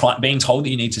 Then being told that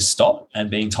you need to stop and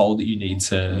being told that you need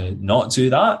to not do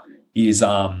that is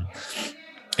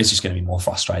it's just going to be more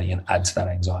frustrating and add to that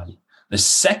anxiety. The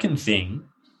second thing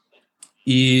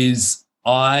is,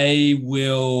 I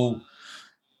will,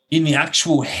 in the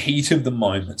actual heat of the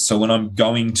moment, so when I'm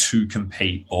going to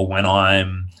compete or when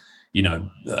I'm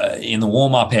in the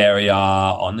warm-up area,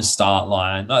 on the start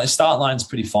line. No, the start line's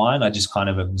pretty fine. I just kind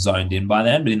of am zoned in by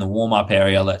then. But in the warm-up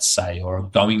area, let's say, or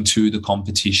going to the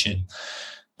competition,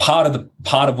 part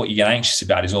of what you get anxious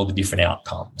about is all the different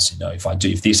outcomes.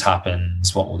 If this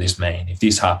happens, what will this mean? If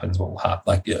this happens, what will happen?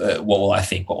 Like, what will I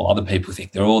think? What will other people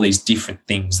think? There are all these different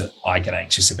things that I get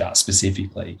anxious about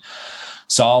specifically.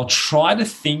 So I'll try to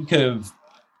think of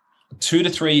 2 to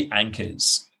 3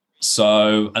 anchors.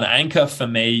 So an anchor for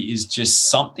me is just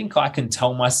something I can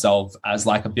tell myself as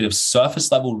like a bit of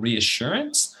surface level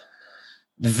reassurance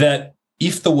that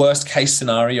if the worst case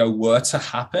scenario were to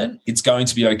happen, it's going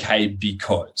to be okay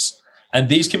because. And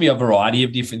these can be a variety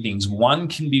of different things. One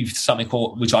can be something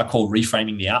which I call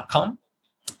reframing the outcome.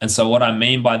 And so what I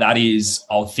mean by that is,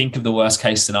 I'll think of the worst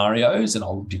case scenarios and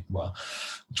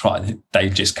they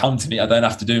just come to me. I don't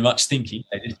have to do much thinking.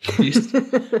 They just exist.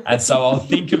 And so I'll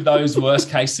think of those worst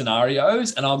case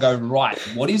scenarios and I'll go, right,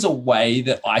 what is a way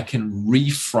that I can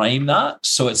reframe that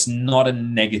so it's not a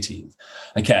negative?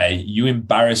 Okay, you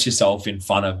embarrass yourself in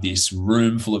front of this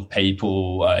room full of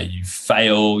people, you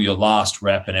fail your last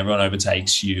rep and everyone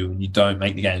overtakes you and you don't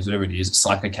make the games, whatever it is. It's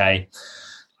like, okay,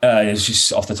 it's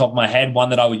just off the top of my head, one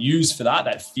that I would use for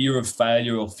that fear of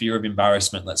failure or fear of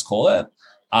embarrassment, let's call it,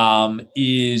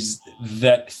 is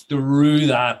that through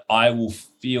that I will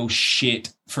feel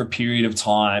shit for a period of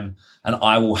time and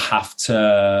I will have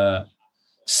to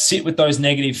sit with those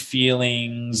negative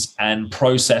feelings and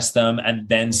process them and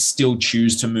then still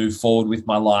choose to move forward with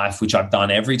my life, which I've done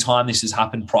every time this has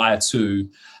happened prior to,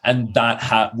 and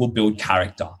that will build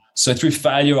character. So through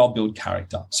failure, I'll build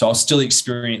character. So I'll still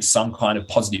experience some kind of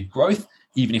positive growth,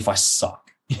 even if I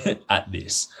suck at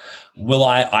this.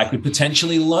 I could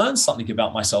potentially learn something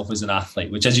about myself as an athlete,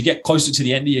 which as you get closer to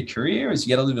the end of your career, as you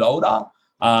get a little bit older,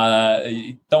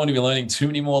 you don't want to be learning too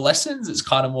many more lessons. It's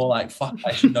kind of more like, fuck,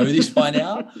 I should know this by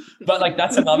now. But like,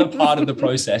 that's another part of the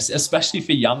process, especially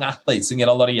for young athletes, and get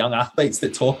a lot of young athletes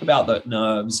that talk about the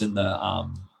nerves and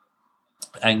the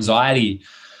anxiety.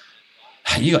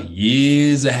 You got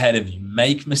years ahead of you.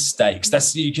 Make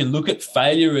mistakes. You can look at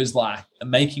failure as like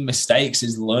making mistakes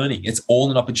is learning. It's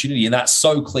all an opportunity. And that's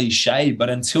so cliche, but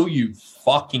until you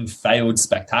fucking failed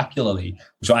spectacularly,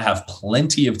 which I have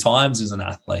plenty of times as an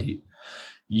athlete,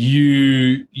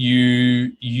 you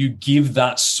give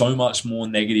that so much more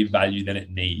negative value than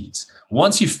it needs.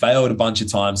 Once you've failed a bunch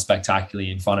of times spectacularly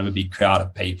in front of a big crowd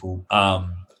of people,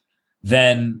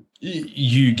 then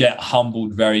you get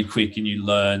humbled very quick, and you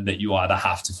learn that you either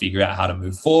have to figure out how to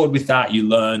move forward with that. You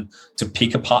learn to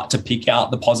pick out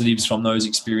the positives from those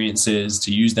experiences,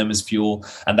 to use them as fuel,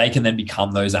 and they can then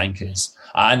become those anchors.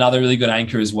 Another really good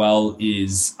anchor as well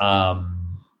is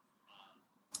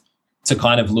to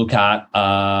kind of look at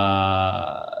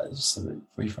just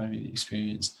reframing the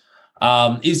experience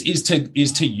is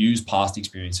to use past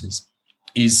experiences.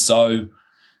 So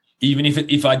even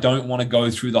if I don't want to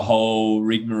go through the whole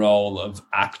rigmarole of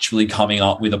actually coming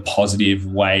up with a positive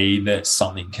way that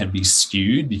something can be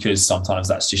skewed, because sometimes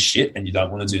that's just shit and you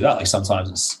don't want to do that. Like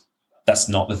sometimes that's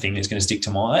not the thing that's going to stick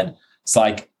to mind. It's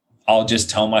like I'll just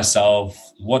tell myself,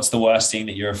 what's the worst thing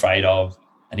that you're afraid of?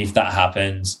 And if that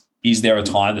happens, is there a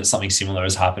time that something similar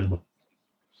has happened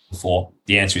before?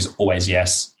 The answer is always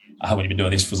yes. I haven't been doing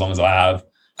this for as long as I have.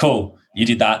 Cool. You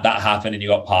did that happened and you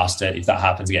got past it. If that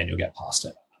happens again, you'll get past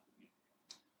it.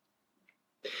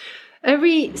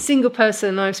 Every single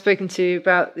person I've spoken to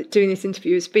about doing this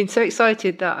interview has been so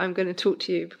excited that I'm going to talk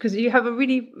to you, because you have a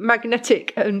really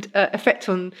magnetic and effect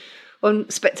on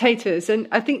spectators. And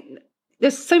I think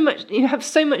there's so much, you have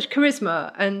so much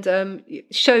charisma and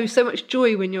show so much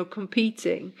joy when you're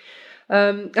competing.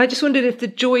 I just wondered if the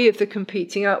joy of the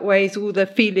competing outweighs all the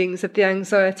feelings of the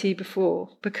anxiety before,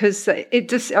 because it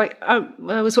just, I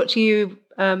was watching you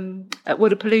at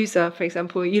Wadapalooza, for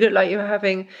example. You look like you were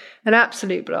having an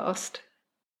absolute blast.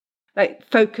 Like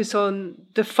focus on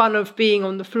the fun of being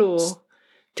on the floor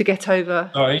to get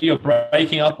over. Sorry, you're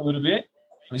breaking up a little bit.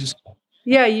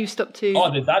 Yeah, you stopped too.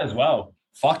 Oh, there's that as well.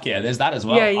 Fuck yeah, there's that as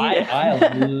well. Yeah.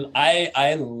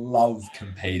 I love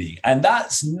competing, and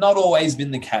that's not always been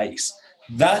the case.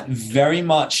 That very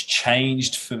much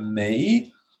changed for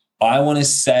me. I want to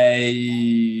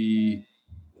say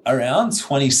around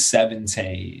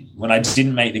 2017, when I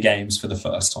didn't make the games for the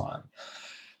first time,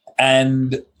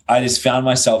 and I just found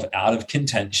myself out of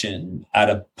contention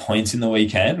at a point in the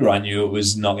weekend where I knew it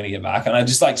was not going to get back, and I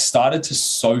just like started to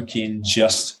soak in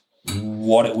just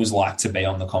what it was like to be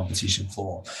on the competition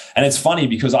floor. And it's funny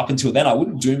because up until then I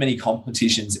wouldn't do many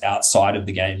competitions outside of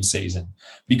the game season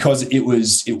because it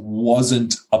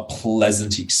wasn't a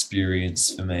pleasant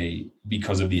experience for me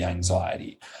because of the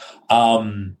anxiety.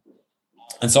 And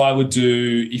so I would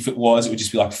do, if it would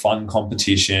just be like fun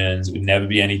competitions. It would never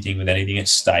be anything with anything at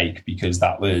stake because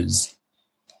that was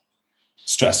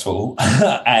stressful.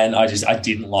 And I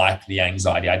didn't like the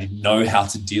anxiety. I didn't know how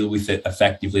to deal with it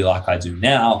effectively like I do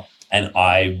now. And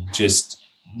I just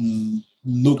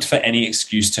looked for any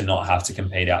excuse to not have to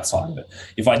compete outside of it.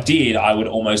 If I did, I would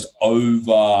almost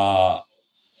oversell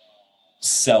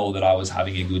that I was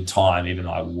having a good time, even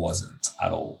though I wasn't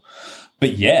at all.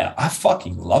 But yeah, I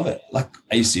fucking love it. Like,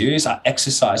 are you serious? I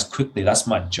exercise quickly. That's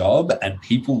my job. And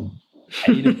people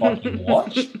pay to fucking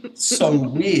watch. It's so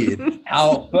weird.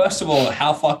 First of all,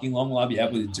 how fucking long will I be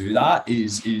able to do that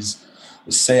is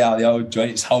see how the old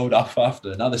joints hold up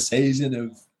after another season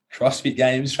of CrossFit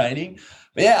Games training.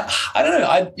 But yeah, I don't know.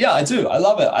 I do. I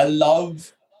love it. I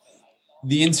love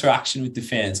the interaction with the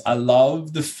fans. I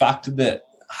love the fact that,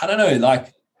 I don't know,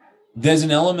 like there's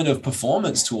an element of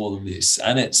performance to all of this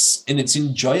and it's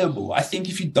enjoyable. I think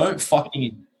if you don't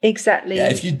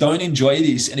if you don't enjoy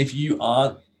this and if you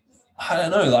aren't, I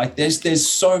don't know, like there's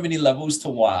so many levels to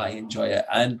why I enjoy it.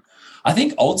 And I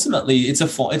think ultimately it's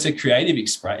a creative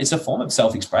it's a form of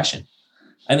self-expression.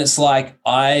 And it's like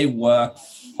I work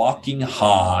fucking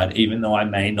hard, even though I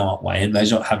may not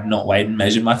have not weighed and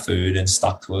measured my food and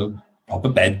stuck to a proper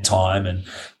bedtime and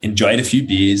enjoyed a few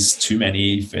beers too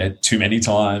many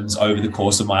times over the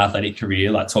course of my athletic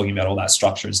career, like talking about all that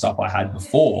structure and stuff I had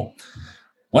before.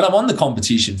 When I'm on the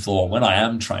competition floor, when I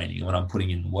am training, when I'm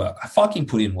putting in work, I fucking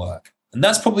put in work. And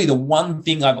that's probably the one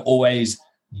thing I've always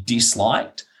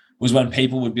disliked was when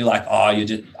people would be like,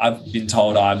 I've been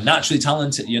told I'm naturally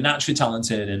talented, you're naturally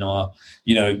talented. And,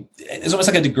 there's almost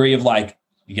like a degree of like,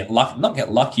 you get lucky, not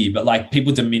get lucky, but like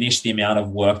people diminish the amount of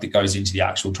work that goes into the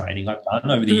actual training I've done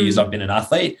over the years I've been an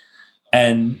athlete.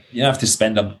 And you don't have to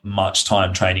spend much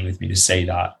time training with me to see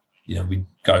that, we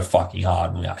go fucking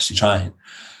hard when we actually train.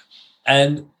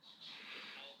 And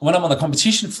when I'm on the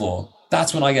competition floor,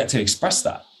 that's when I get to express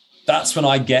that. That's when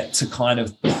I get to kind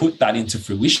of put that into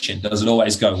fruition. Does it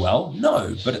always go well?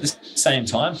 No. But at the same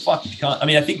time, if you can't,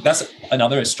 I think that's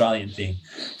another Australian thing.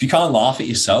 If you can't laugh at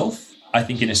yourself, I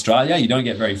think in Australia, you don't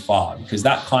get very far because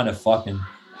that kind of fucking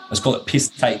let's call it piss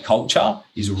take culture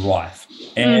is rife.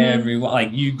 Everyone, like,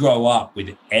 you grow up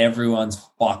with everyone's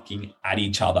fucking at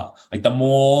each other. Like, the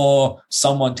more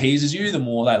someone teases you, the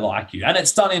more they like you, and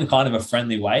it's done in kind of a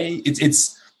friendly way.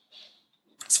 It's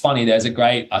funny.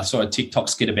 I saw a TikTok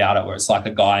skit about it where it's like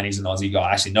a guy, and he's an Aussie guy.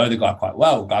 I actually know the guy quite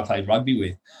well. The guy I played rugby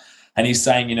with. And he's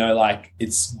saying, you know, like,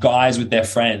 it's guys with their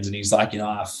friends. And he's like, you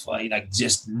know,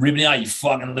 just ribbing out, you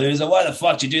fucking loser. Why the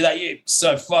fuck did you do that? You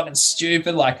so fucking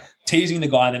stupid. Like, teasing the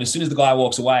guy. And then as soon as the guy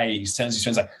walks away, he turns to his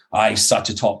friends like, he's such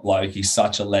a top bloke. He's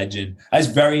such a legend. That's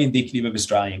very indicative of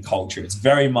Australian culture. It's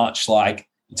very much like,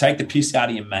 you take the piss out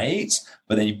of your mates,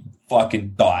 but then you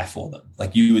fucking die for them.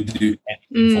 Like, you would do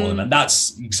anything for them. And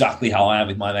that's exactly how I am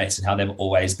with my mates and how they've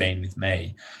always been with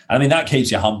me. And I mean, that keeps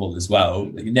you humble as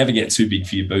well. You never get too big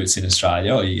for your boots in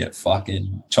Australia, or you get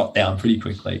fucking chopped down pretty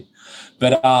quickly.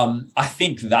 But I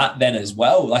think that then as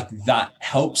well, like, that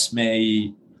helps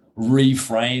me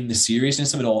reframe the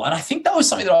seriousness of it all. And I think that was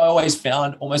something that I always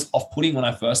found almost off-putting when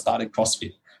I first started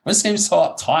CrossFit. It seems so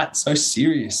uptight, so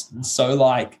serious, and so,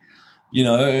 like, you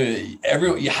know,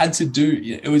 you had to do,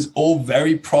 it was all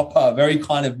very proper, very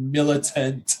kind of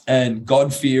militant and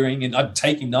God-fearing, and I'm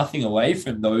taking nothing away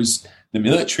from the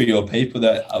military or people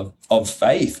that of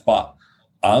faith, but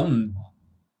I'm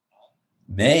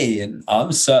me, and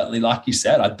I'm certainly, like you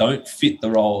said, I don't fit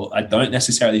the role. I don't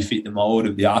necessarily fit the mold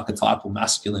of the archetypal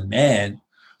masculine man.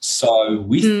 So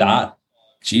with that,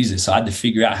 Jesus, I had to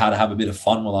figure out how to have a bit of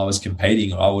fun while I was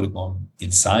competing, or I would have gone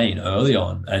insane early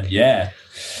on.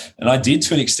 And I did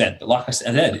to an extent. But like I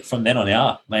said, from then on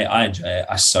out, mate, I enjoy it.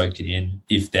 I soak it in.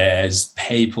 If there's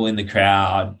people in the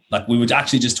crowd, like, we were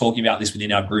actually just talking about this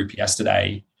within our group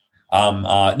yesterday,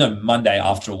 Monday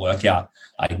after a workout,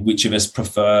 like, which of us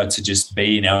prefer to just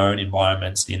be in our own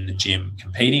environments in the gym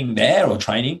competing there or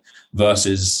training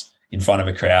versus in front of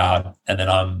a crowd. And then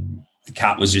the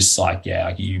cat was just like, yeah,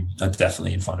 like, you are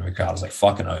definitely in front of a crowd. I was like,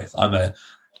 fucking oath. I'm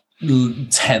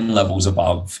 10 levels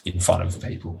above in front of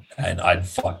people, and I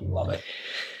fucking love it.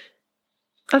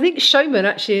 I think Showman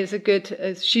actually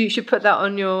is you should put that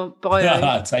on your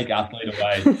bio. Take athlete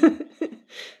away.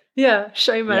 Yeah,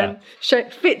 Showman. Yeah.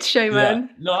 Fit Showman.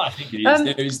 Yeah. No, I think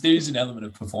it is. There is an element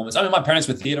of performance. I mean, my parents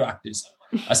were theatre actors.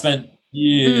 I spent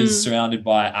years surrounded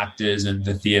by actors and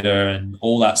the theatre and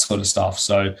all that sort of stuff.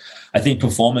 So I think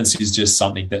performance is just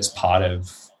something that's part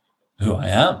of who I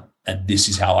am, and this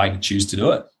is how I choose to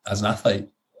do it as an athlete.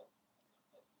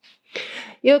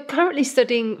 You're currently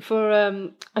studying for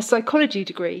a psychology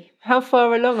degree. How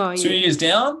far along are you? 2 years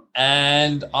down,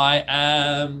 and I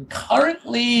am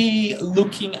currently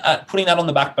looking at putting that on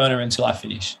the back burner until I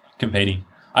finish competing.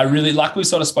 I really, like we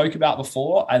sort of spoke about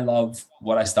before, I love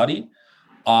what I study.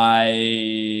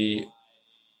 I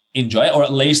enjoy it, or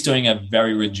at least doing a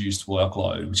very reduced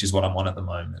workload, which is what I'm on at the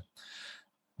moment.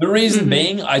 The reason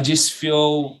being, I just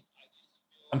feel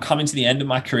I'm coming to the end of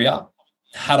my career.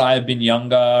 Had I been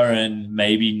younger and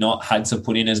maybe not had to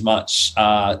put in as much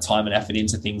time and effort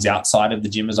into things outside of the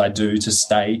gym as I do to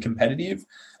stay competitive,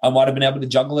 I might have been able to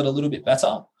juggle it a little bit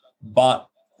better. But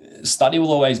study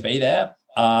will always be there.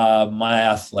 My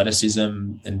athleticism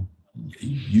and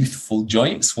youthful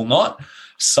joints will not.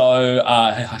 So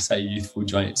I say youthful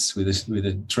joints with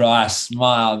a dry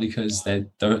smile, because they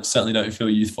certainly don't feel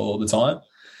youthful all the time.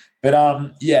 But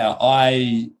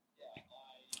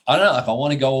I don't know, like, I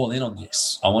want to go all in on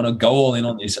this. I want to go all in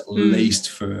on this at least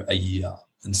for a year.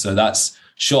 And so that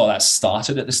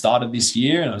started at the start of this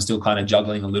year, and I'm still kind of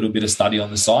juggling a little bit of study on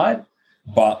the side.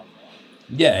 But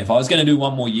yeah, if I was going to do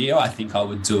one more year, I think I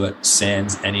would do it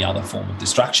sans any other form of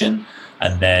distraction,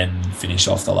 and then finish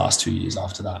off the last 2 years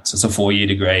after that. So it's a 4-year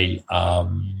degree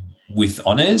with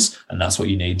honours, and that's what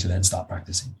you need to then start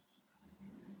practicing.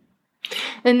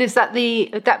 And would that be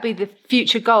the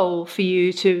future goal for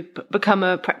you, to become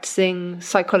a practicing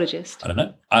psychologist? I don't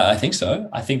know. I think so.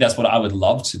 I think that's what I would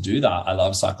love to do. That I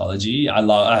love psychology.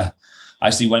 I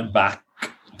actually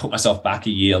put myself back a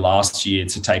year last year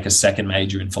to take a second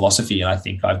major in philosophy, and I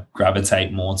think I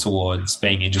gravitate more towards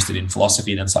being interested in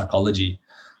philosophy than psychology.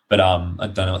 But I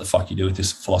don't know what the fuck you do with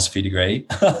this philosophy degree,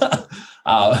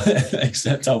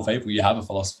 except tell people you have a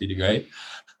philosophy degree.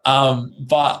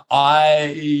 But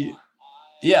I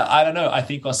don't know. I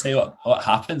think I'll see what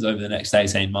happens over the next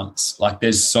 18 months. Like,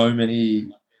 there's so many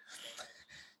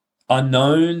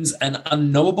unknowns and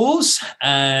unknowables,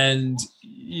 and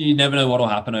you never know what will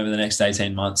happen over the next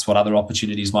 18 months, what other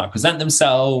opportunities might present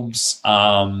themselves.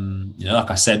 Like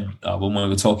I said, when we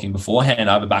were talking beforehand,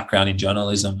 I have a background in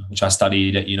journalism, which I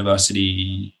studied at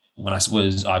university when I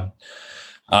was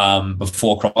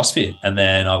before CrossFit. And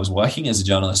then I was working as a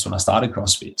journalist when I started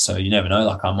CrossFit. So you never know,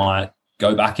 like, I might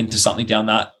go back into something down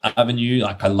that avenue.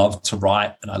 Like I love to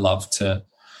write and I love to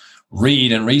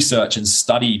read and research and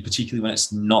study, particularly when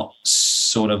it's not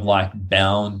sort of like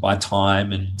bound by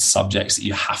time and subjects that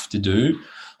you have to do.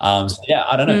 So yeah,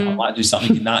 I don't know. I might do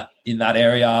something in that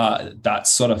area. That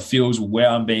sort of feels where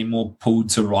I'm being more pulled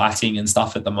to writing and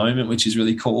stuff at the moment, which is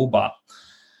really cool. But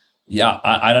yeah,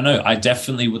 I don't know. I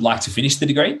definitely would like to finish the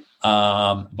degree,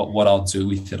 but what I'll do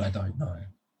with it, I don't know.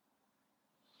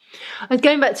 And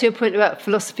going back to your point about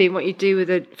philosophy and what you do with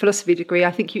a philosophy degree,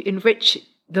 I think you enrich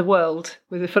the world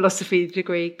with a philosophy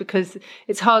degree, because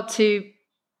it's hard to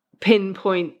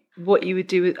pinpoint what you would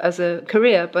do as a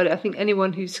career. But I think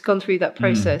anyone who's gone through that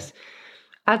process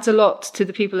adds a lot to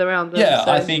the people around them. Yeah,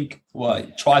 so. I think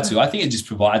it just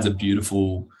provides a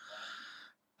beautiful,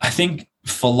 I think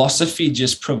philosophy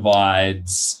just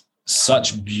provides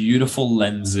such beautiful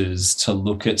lenses to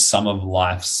look at some of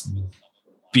life's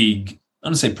big, I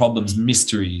don't say problems,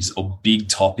 mysteries or big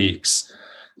topics.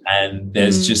 And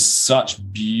there's just such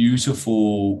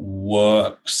beautiful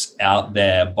works out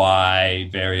there by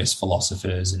various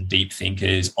philosophers and deep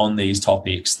thinkers on these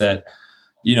topics that,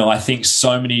 you know, I think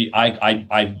so many,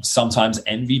 I sometimes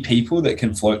envy people that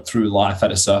can float through life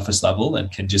at a surface level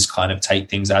and can just kind of take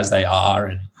things as they are.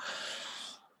 And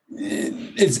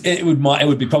it would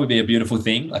probably be a beautiful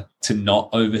thing, like to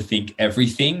not overthink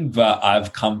everything. But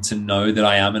I've come to know that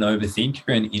I am an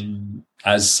overthinker, and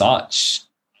as such,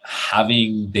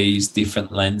 having these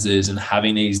different lenses and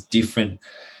having these different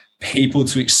people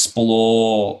to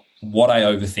explore what I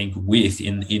overthink with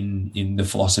in the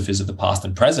philosophers of the past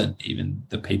and present, even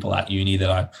the people at uni that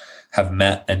I have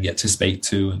met and get to speak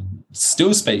to and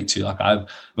still speak to. Like I have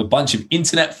a bunch of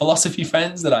internet philosophy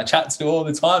friends that I chat to all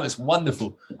the time. It's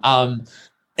wonderful. And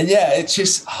yeah, it's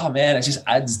just, it just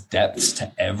adds depth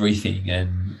to everything.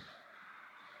 And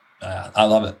I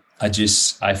love it.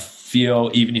 I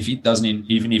feel even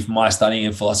if my studying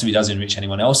in philosophy doesn't enrich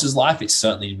anyone else's life, it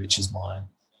certainly enriches mine.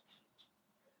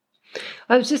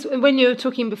 I was just, when you were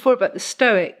talking before about the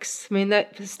Stoics, I mean,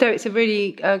 that the Stoics are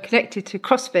really connected to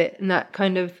CrossFit and that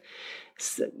kind of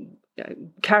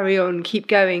carry on, keep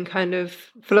going kind of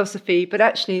philosophy, but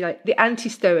actually like the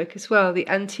anti-Stoic as well.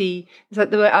 It's like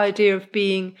the idea of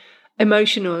being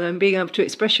emotional and being able to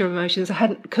express your emotions. I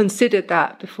hadn't considered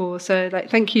that before. So like,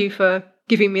 thank you for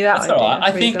giving me that. That's all right.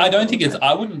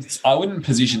 I wouldn't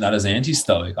position that as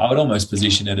anti-Stoic. I would almost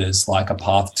position it as like a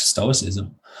path to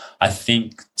Stoicism. I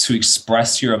think to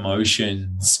express your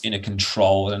emotions in a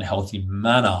controlled and healthy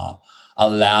manner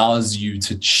allows you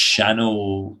to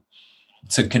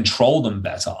control them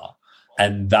better.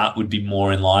 And that would be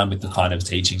more in line with the kind of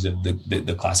teachings of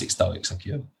the classic Stoics, like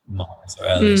your Marcus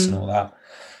Aurelius and all that.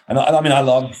 And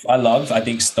I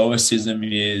think Stoicism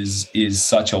is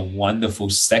such a wonderful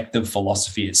sect of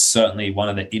philosophy. It's certainly one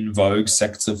of the in vogue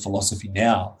sects of philosophy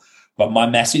now. But my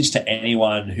message to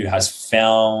anyone who has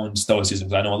found Stoicism,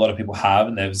 because I know a lot of people have,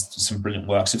 and there's some brilliant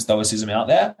works of Stoicism out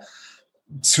there,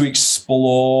 to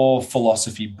explore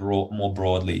philosophy more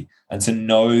broadly and to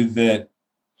know that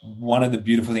one of the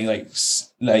beautiful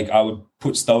things, like I would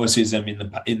put Stoicism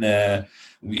in the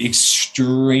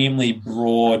extremely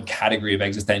broad category of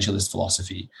existentialist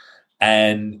philosophy.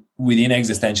 And within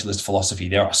existentialist philosophy,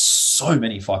 there are so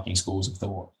many fucking schools of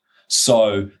thought.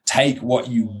 So take what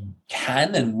you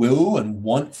can and will and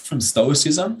want from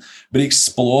Stoicism, but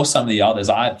explore some of the others.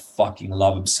 I fucking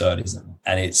love absurdism.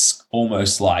 And it's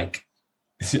almost like,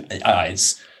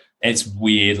 it's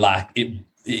weird. Like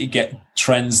it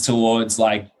trends towards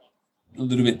like a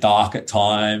little bit dark at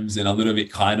times and a little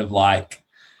bit kind of like,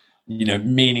 you know,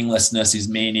 meaninglessness is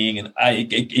meaning, and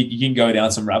you can go down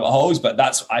some rabbit holes, but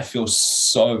I feel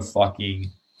so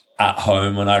fucking at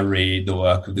home when I read the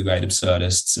work of the great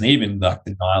absurdists and even like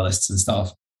the nihilists and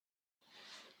stuff.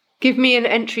 Give me an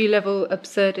entry-level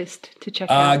absurdist to check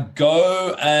out.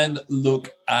 Go and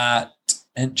look at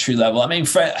entry-level. I mean,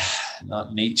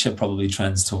 Nietzsche probably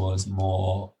trends towards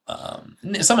more.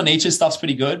 Some of Nietzsche's stuff's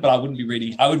pretty good, but I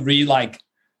would read like,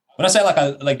 when I say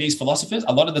like these philosophers,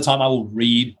 a lot of the time I will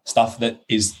read stuff that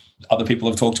is other people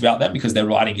have talked about them because their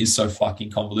writing is so fucking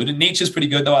convoluted. Nietzsche's pretty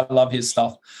good though. I love his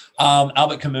stuff.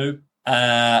 Albert Camus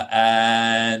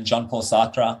and Jean-Paul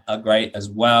Sartre are great as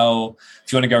well.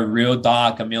 If you want to go real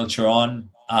dark, Emile Chiron.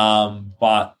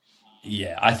 But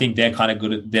yeah, I think they're kind of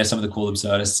good. They're some of the cool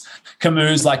absurdists.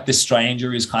 Camus, like The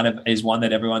Stranger, is one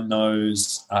that everyone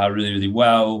knows really, really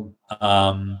well.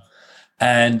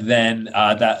 And then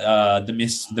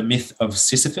the myth of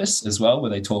Sisyphus as well, where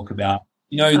they talk about,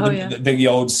 you know, the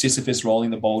old Sisyphus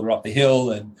rolling the boulder up the hill.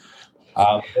 And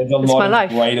there's a lot of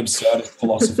great absurdist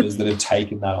philosophers that have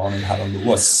taken that on and had a look.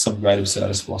 Well, some great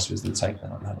absurdist philosophers that have taken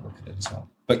that on and had a look at it as well.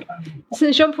 But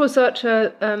Since Jean-Paul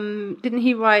Sartre, didn't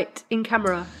he write In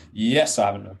Camera? Yes, I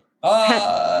haven't.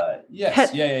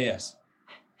 Yes. Yes.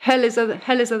 Hell is other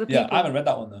people. Yeah, I haven't read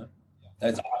that one though. I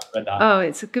haven't read that. Oh,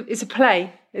 it's a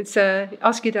play. It's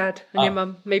ask your dad and your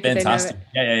mum. Maybe fantastic.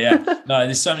 They know it. Yeah. No,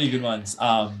 there's so many good ones.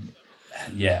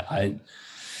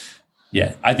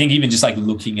 I think even just like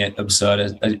looking at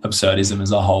absurdism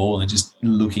as a whole and just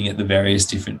looking at the various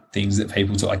different things that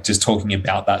people talk, like just talking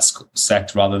about that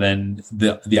sect rather than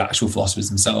the actual philosophers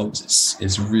themselves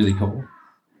is really cool.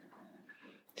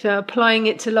 So applying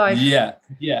it to life. Yeah.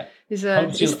 Is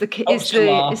the face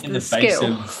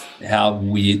skill of how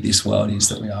weird this world is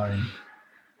that we are in.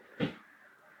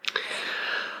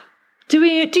 Do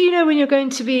you know when you're going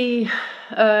to be?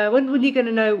 When are you going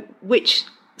to know which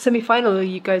semi-final are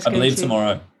you guys going to? I believe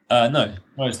tomorrow. No,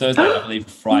 tomorrow's Thursday. I believe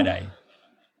Friday.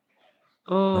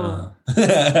 Oh.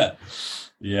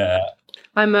 Yeah.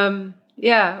 I'm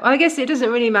I guess it doesn't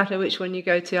really matter which one you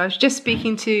go to. I was just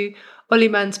speaking to Ollie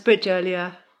Mansbridge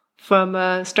earlier from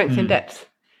Strength in Depth.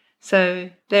 So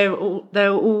they're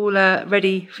all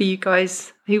ready for you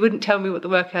guys. He wouldn't tell me what the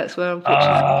workouts were,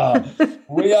 unfortunately.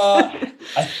 We are.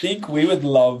 I think we would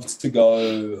love to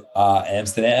go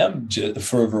Amsterdam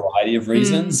for a variety of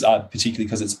reasons, particularly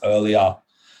because it's earlier.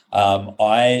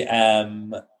 I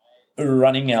am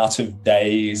running out of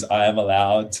days I am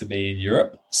allowed to be in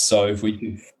Europe. So if we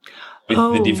could,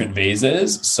 with the different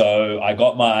visas. So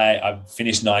I've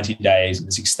finished 90 days and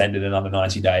it's extended another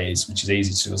 90 days, which is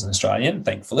easy to do as an Australian,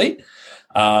 thankfully.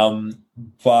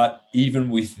 But even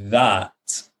with that,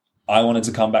 I wanted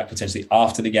to come back potentially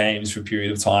after the games for a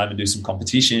period of time and do some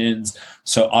competitions.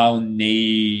 So I'll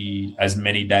need as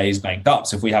many days banked up.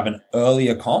 So if we have an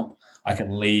earlier comp, I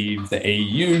can leave the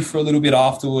EU for a little bit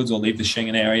afterwards or leave the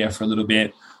Schengen area for a little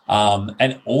bit.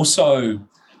 And also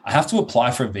I have to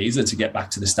apply for a visa to get back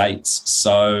to the States.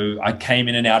 So I came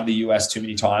in and out of the US too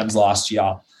many times last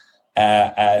year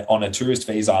on a tourist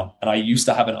visa. And I used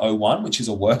to have an O1, which is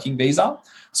a working visa.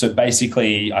 So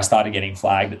basically I started getting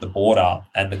flagged at the border,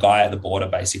 and the guy at the border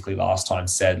basically last time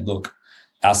said, look,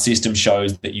 our system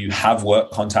shows that you have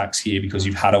work contacts here because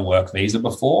you've had a work visa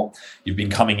before. You've been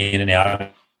coming in and out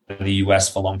of the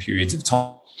US for long periods of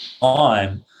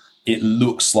time. It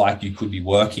looks like you could be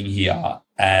working here,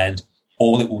 and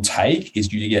all it will take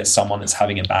is you to get someone that's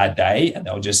having a bad day and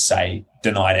they'll just say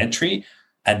denied entry.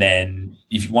 And then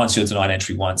once you're denied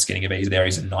entry once, getting a visa there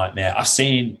is a nightmare.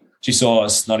 She saw a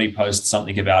Snotty post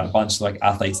something about a bunch of like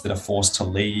athletes that are forced to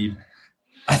leave.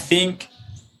 I think,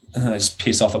 just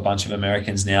piss off a bunch of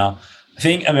Americans now. I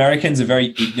think Americans are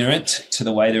very ignorant to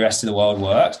the way the rest of the world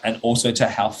works, and also to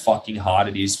how fucking hard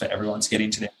it is for everyone to get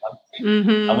into their country.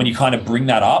 Mm-hmm. And when you kind of bring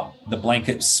that up, the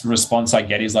blanket response I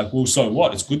get is like, well, so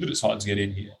what? It's good that it's hard to get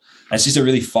in here. And it's just a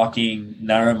really fucking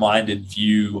narrow-minded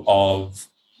view of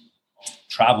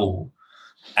travel.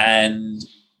 And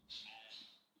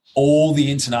all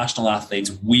the international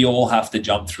athletes, we all have to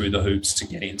jump through the hoops to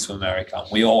get into America.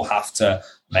 We all have to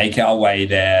make our way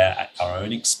there at our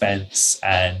own expense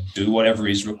and do whatever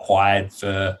is required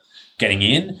for getting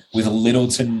in, with little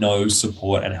to no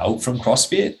support and help from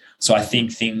CrossFit. So I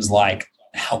think things like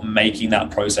making that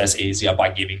process easier by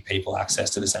giving people access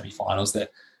to the semifinals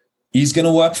that is going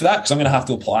to work for that, because I'm going to have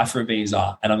to apply for a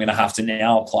visa, and I'm going to have to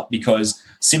now apply because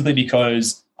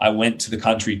I went to the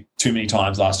country too many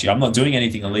times last year. I'm not doing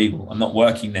anything illegal. I'm not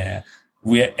working there.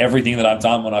 Everything that I've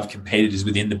done when I've competed is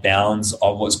within the bounds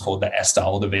of what's called the ESTA,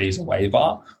 or the visa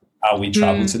waiver. We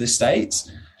travel to the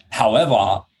States.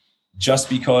 However, just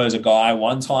because a guy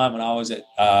one time when I was at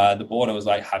the border was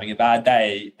like having a bad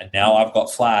day, and now I've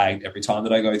got flagged every time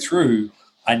that I go through,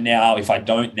 if I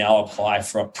don't now apply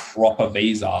for a proper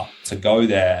visa to go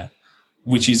there,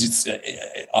 which is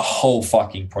a whole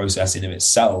fucking process in of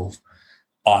itself,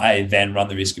 I then run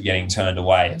the risk of getting turned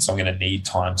away. And so I'm going to need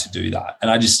time to do that.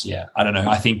 And I don't know.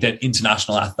 I think that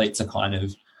international athletes are kind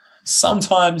of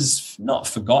sometimes not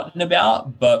forgotten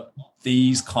about, but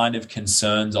these kind of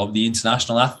concerns of the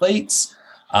international athletes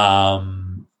fall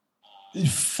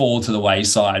to the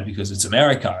wayside because it's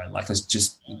America. And like, let's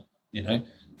just,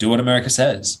 do what America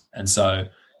says. And so,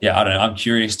 I don't know. I'm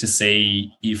curious to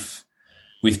see if,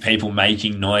 with people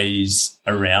making noise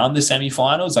around the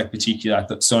semifinals, like particularly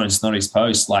I saw in Snotty's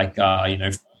post, like,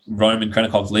 Roman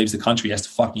Krenikov leaves the country, he has to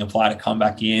fucking apply to come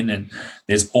back in. And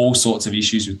there's all sorts of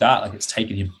issues with that. Like, it's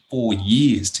taken him 4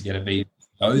 years to get a visa to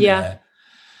go there.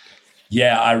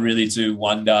 Yeah, I really do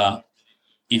wonder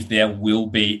if there will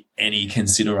be any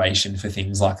consideration for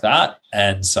things like that.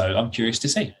 And so I'm curious to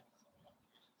see.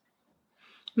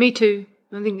 Me too.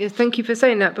 I think thank you for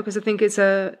saying that, because I think it's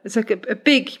a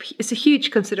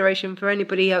huge consideration for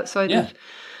anybody outside of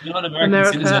you're not an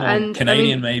American citizen or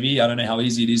Canadian, maybe. I don't know how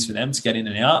easy it is for them to get in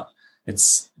and out.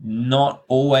 It's not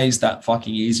always that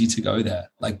fucking easy to go there.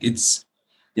 Like it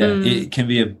can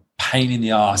be a pain in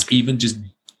the ass, even just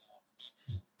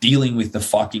dealing with the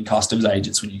fucking customs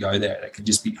agents when you go there. They can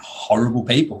just be horrible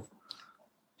people.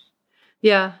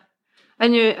 Yeah.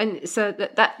 And so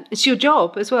that it's your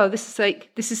job as well. This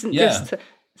isn't just,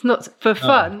 it's not for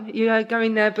fun. You're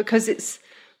going there because it's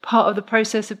part of the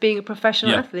process of being a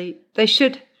professional athlete. They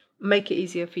should make it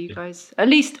easier for you guys, at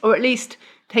least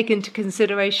take into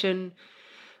consideration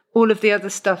all of the other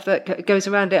stuff that goes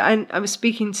around it. I was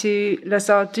speaking to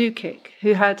Lazar Dukic,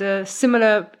 who had a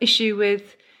similar issue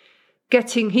with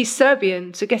he's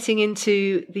Serbian, so getting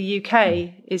into the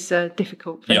UK is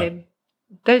difficult for him.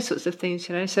 Those sorts of things,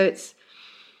 so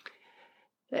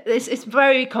it's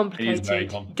very complicated. It is very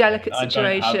complicated. Delicate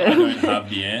situation. I don't have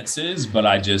the answers, but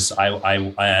I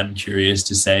am curious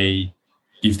to say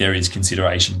if there is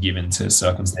consideration given to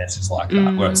circumstances like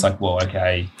that, where it's like, well,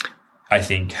 okay, I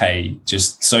think, hey,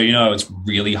 just so you know, it's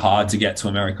really hard to get to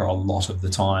America a lot of the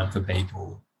time for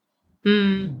people.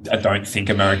 I don't think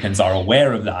Americans are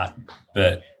aware of that,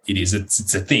 but it is.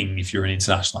 It's a thing if you're an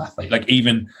international athlete. Like,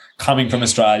 even coming from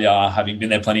Australia, having been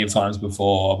there plenty of times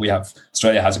before,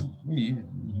 Australia has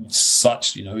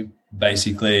such,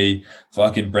 basically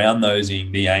fucking brown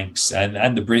nosing the Yanks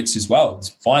and the Brits as well. It's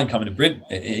fine coming to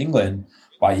England,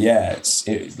 but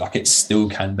it still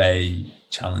can be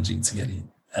challenging to get in.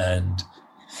 And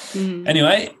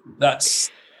anyway,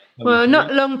 that's. Well,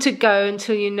 not long to go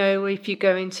until you know if you're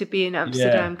going to be in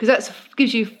Amsterdam, because that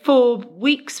gives you 4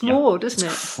 weeks more, doesn't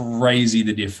it? Crazy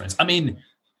the difference. I mean,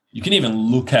 you can even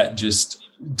look at just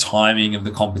timing of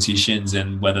the competitions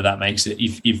and whether that makes it,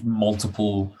 if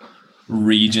multiple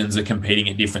regions are competing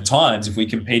at different times. If we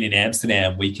compete in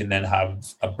Amsterdam, we can then have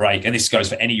a break. And this goes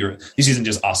for any Europe. This isn't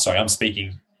just us, sorry. I'm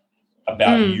speaking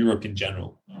about Europe in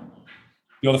general.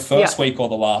 You're the first week or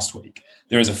the last week.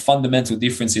 There is a fundamental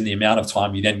difference in the amount of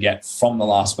time you then get from the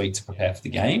last week to prepare for the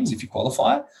games if you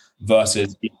qualify,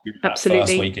 versus if you're in that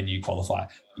first week and you qualify.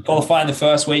 You qualify in the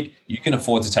first week, you can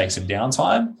afford to take some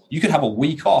downtime. You could have a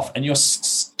week off and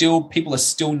people are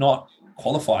still not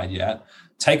qualified yet.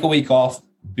 Take a week off,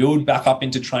 build back up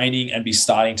into training, and be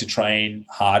starting to train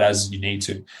hard as you need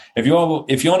to. If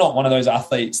you're not one of those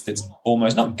athletes that's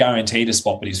almost not guaranteed a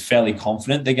spot, but is fairly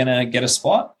confident they're going to get a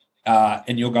spot,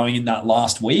 and you're going in that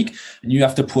last week and you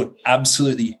have to put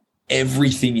absolutely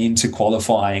everything into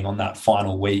qualifying on that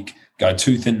final week, go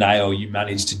tooth and nail, you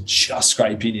manage to just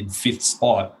scrape in 5th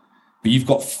spot, but you've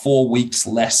got 4 weeks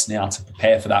less now to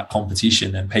prepare for that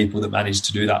competition than people that managed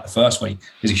to do that the first week.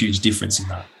 There's a huge difference in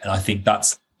that. And I think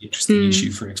that's an interesting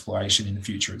issue for exploration in the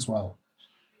future as well.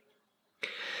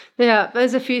 Yeah,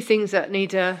 there's a few things that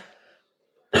need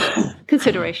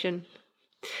consideration.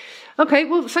 Okay,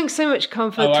 well, thanks so much,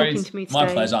 Con, for talking to me today.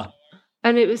 My pleasure.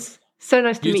 And it was so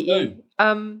nice to meet you.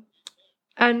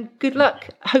 And good luck,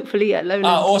 hopefully, at Lowlands.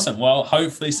 Awesome. Well,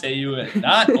 hopefully see you at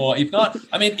that. Or if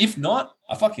not,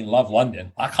 I fucking love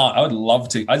London. I would love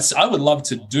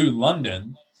to do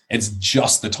London. It's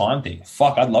just the time thing.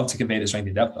 Fuck, I'd love to compete at Strength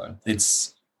in Depth, though.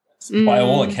 It's by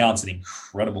all accounts, an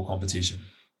incredible competition.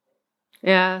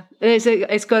 Yeah,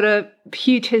 it's got a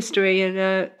huge history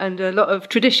and a lot of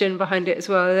tradition behind it as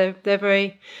well.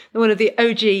 They're one of the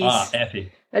OGs.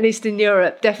 Epic. At least in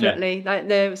Europe, definitely. Yeah. Like,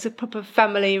 there was a proper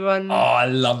family-run. Oh, I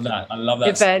love that. I love that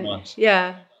event. So much.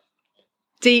 Yeah,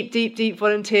 deep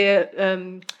volunteer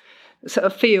sort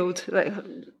of field. Like,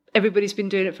 everybody's been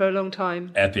doing it for a long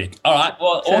time. Epic. All right.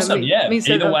 Well, so awesome.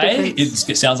 Either way,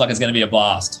 it sounds like it's going to be a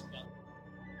blast.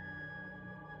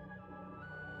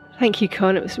 Thank you,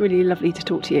 Con. It was really lovely to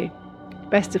talk to you.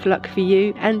 Best of luck for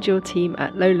you and your team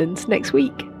at Lowlands next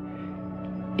week.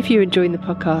 If you're enjoying the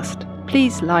podcast,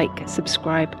 please like,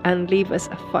 subscribe, and leave us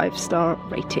a 5-star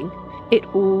rating. It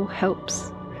all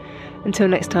helps. Until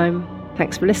next time,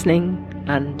 thanks for listening,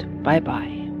 and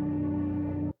bye-bye.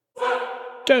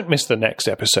 Don't miss the next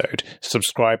episode.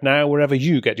 Subscribe now wherever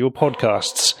you get your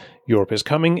podcasts. Europe is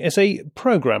Coming is a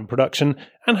programme production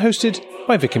and hosted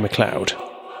by Vicky McLeod.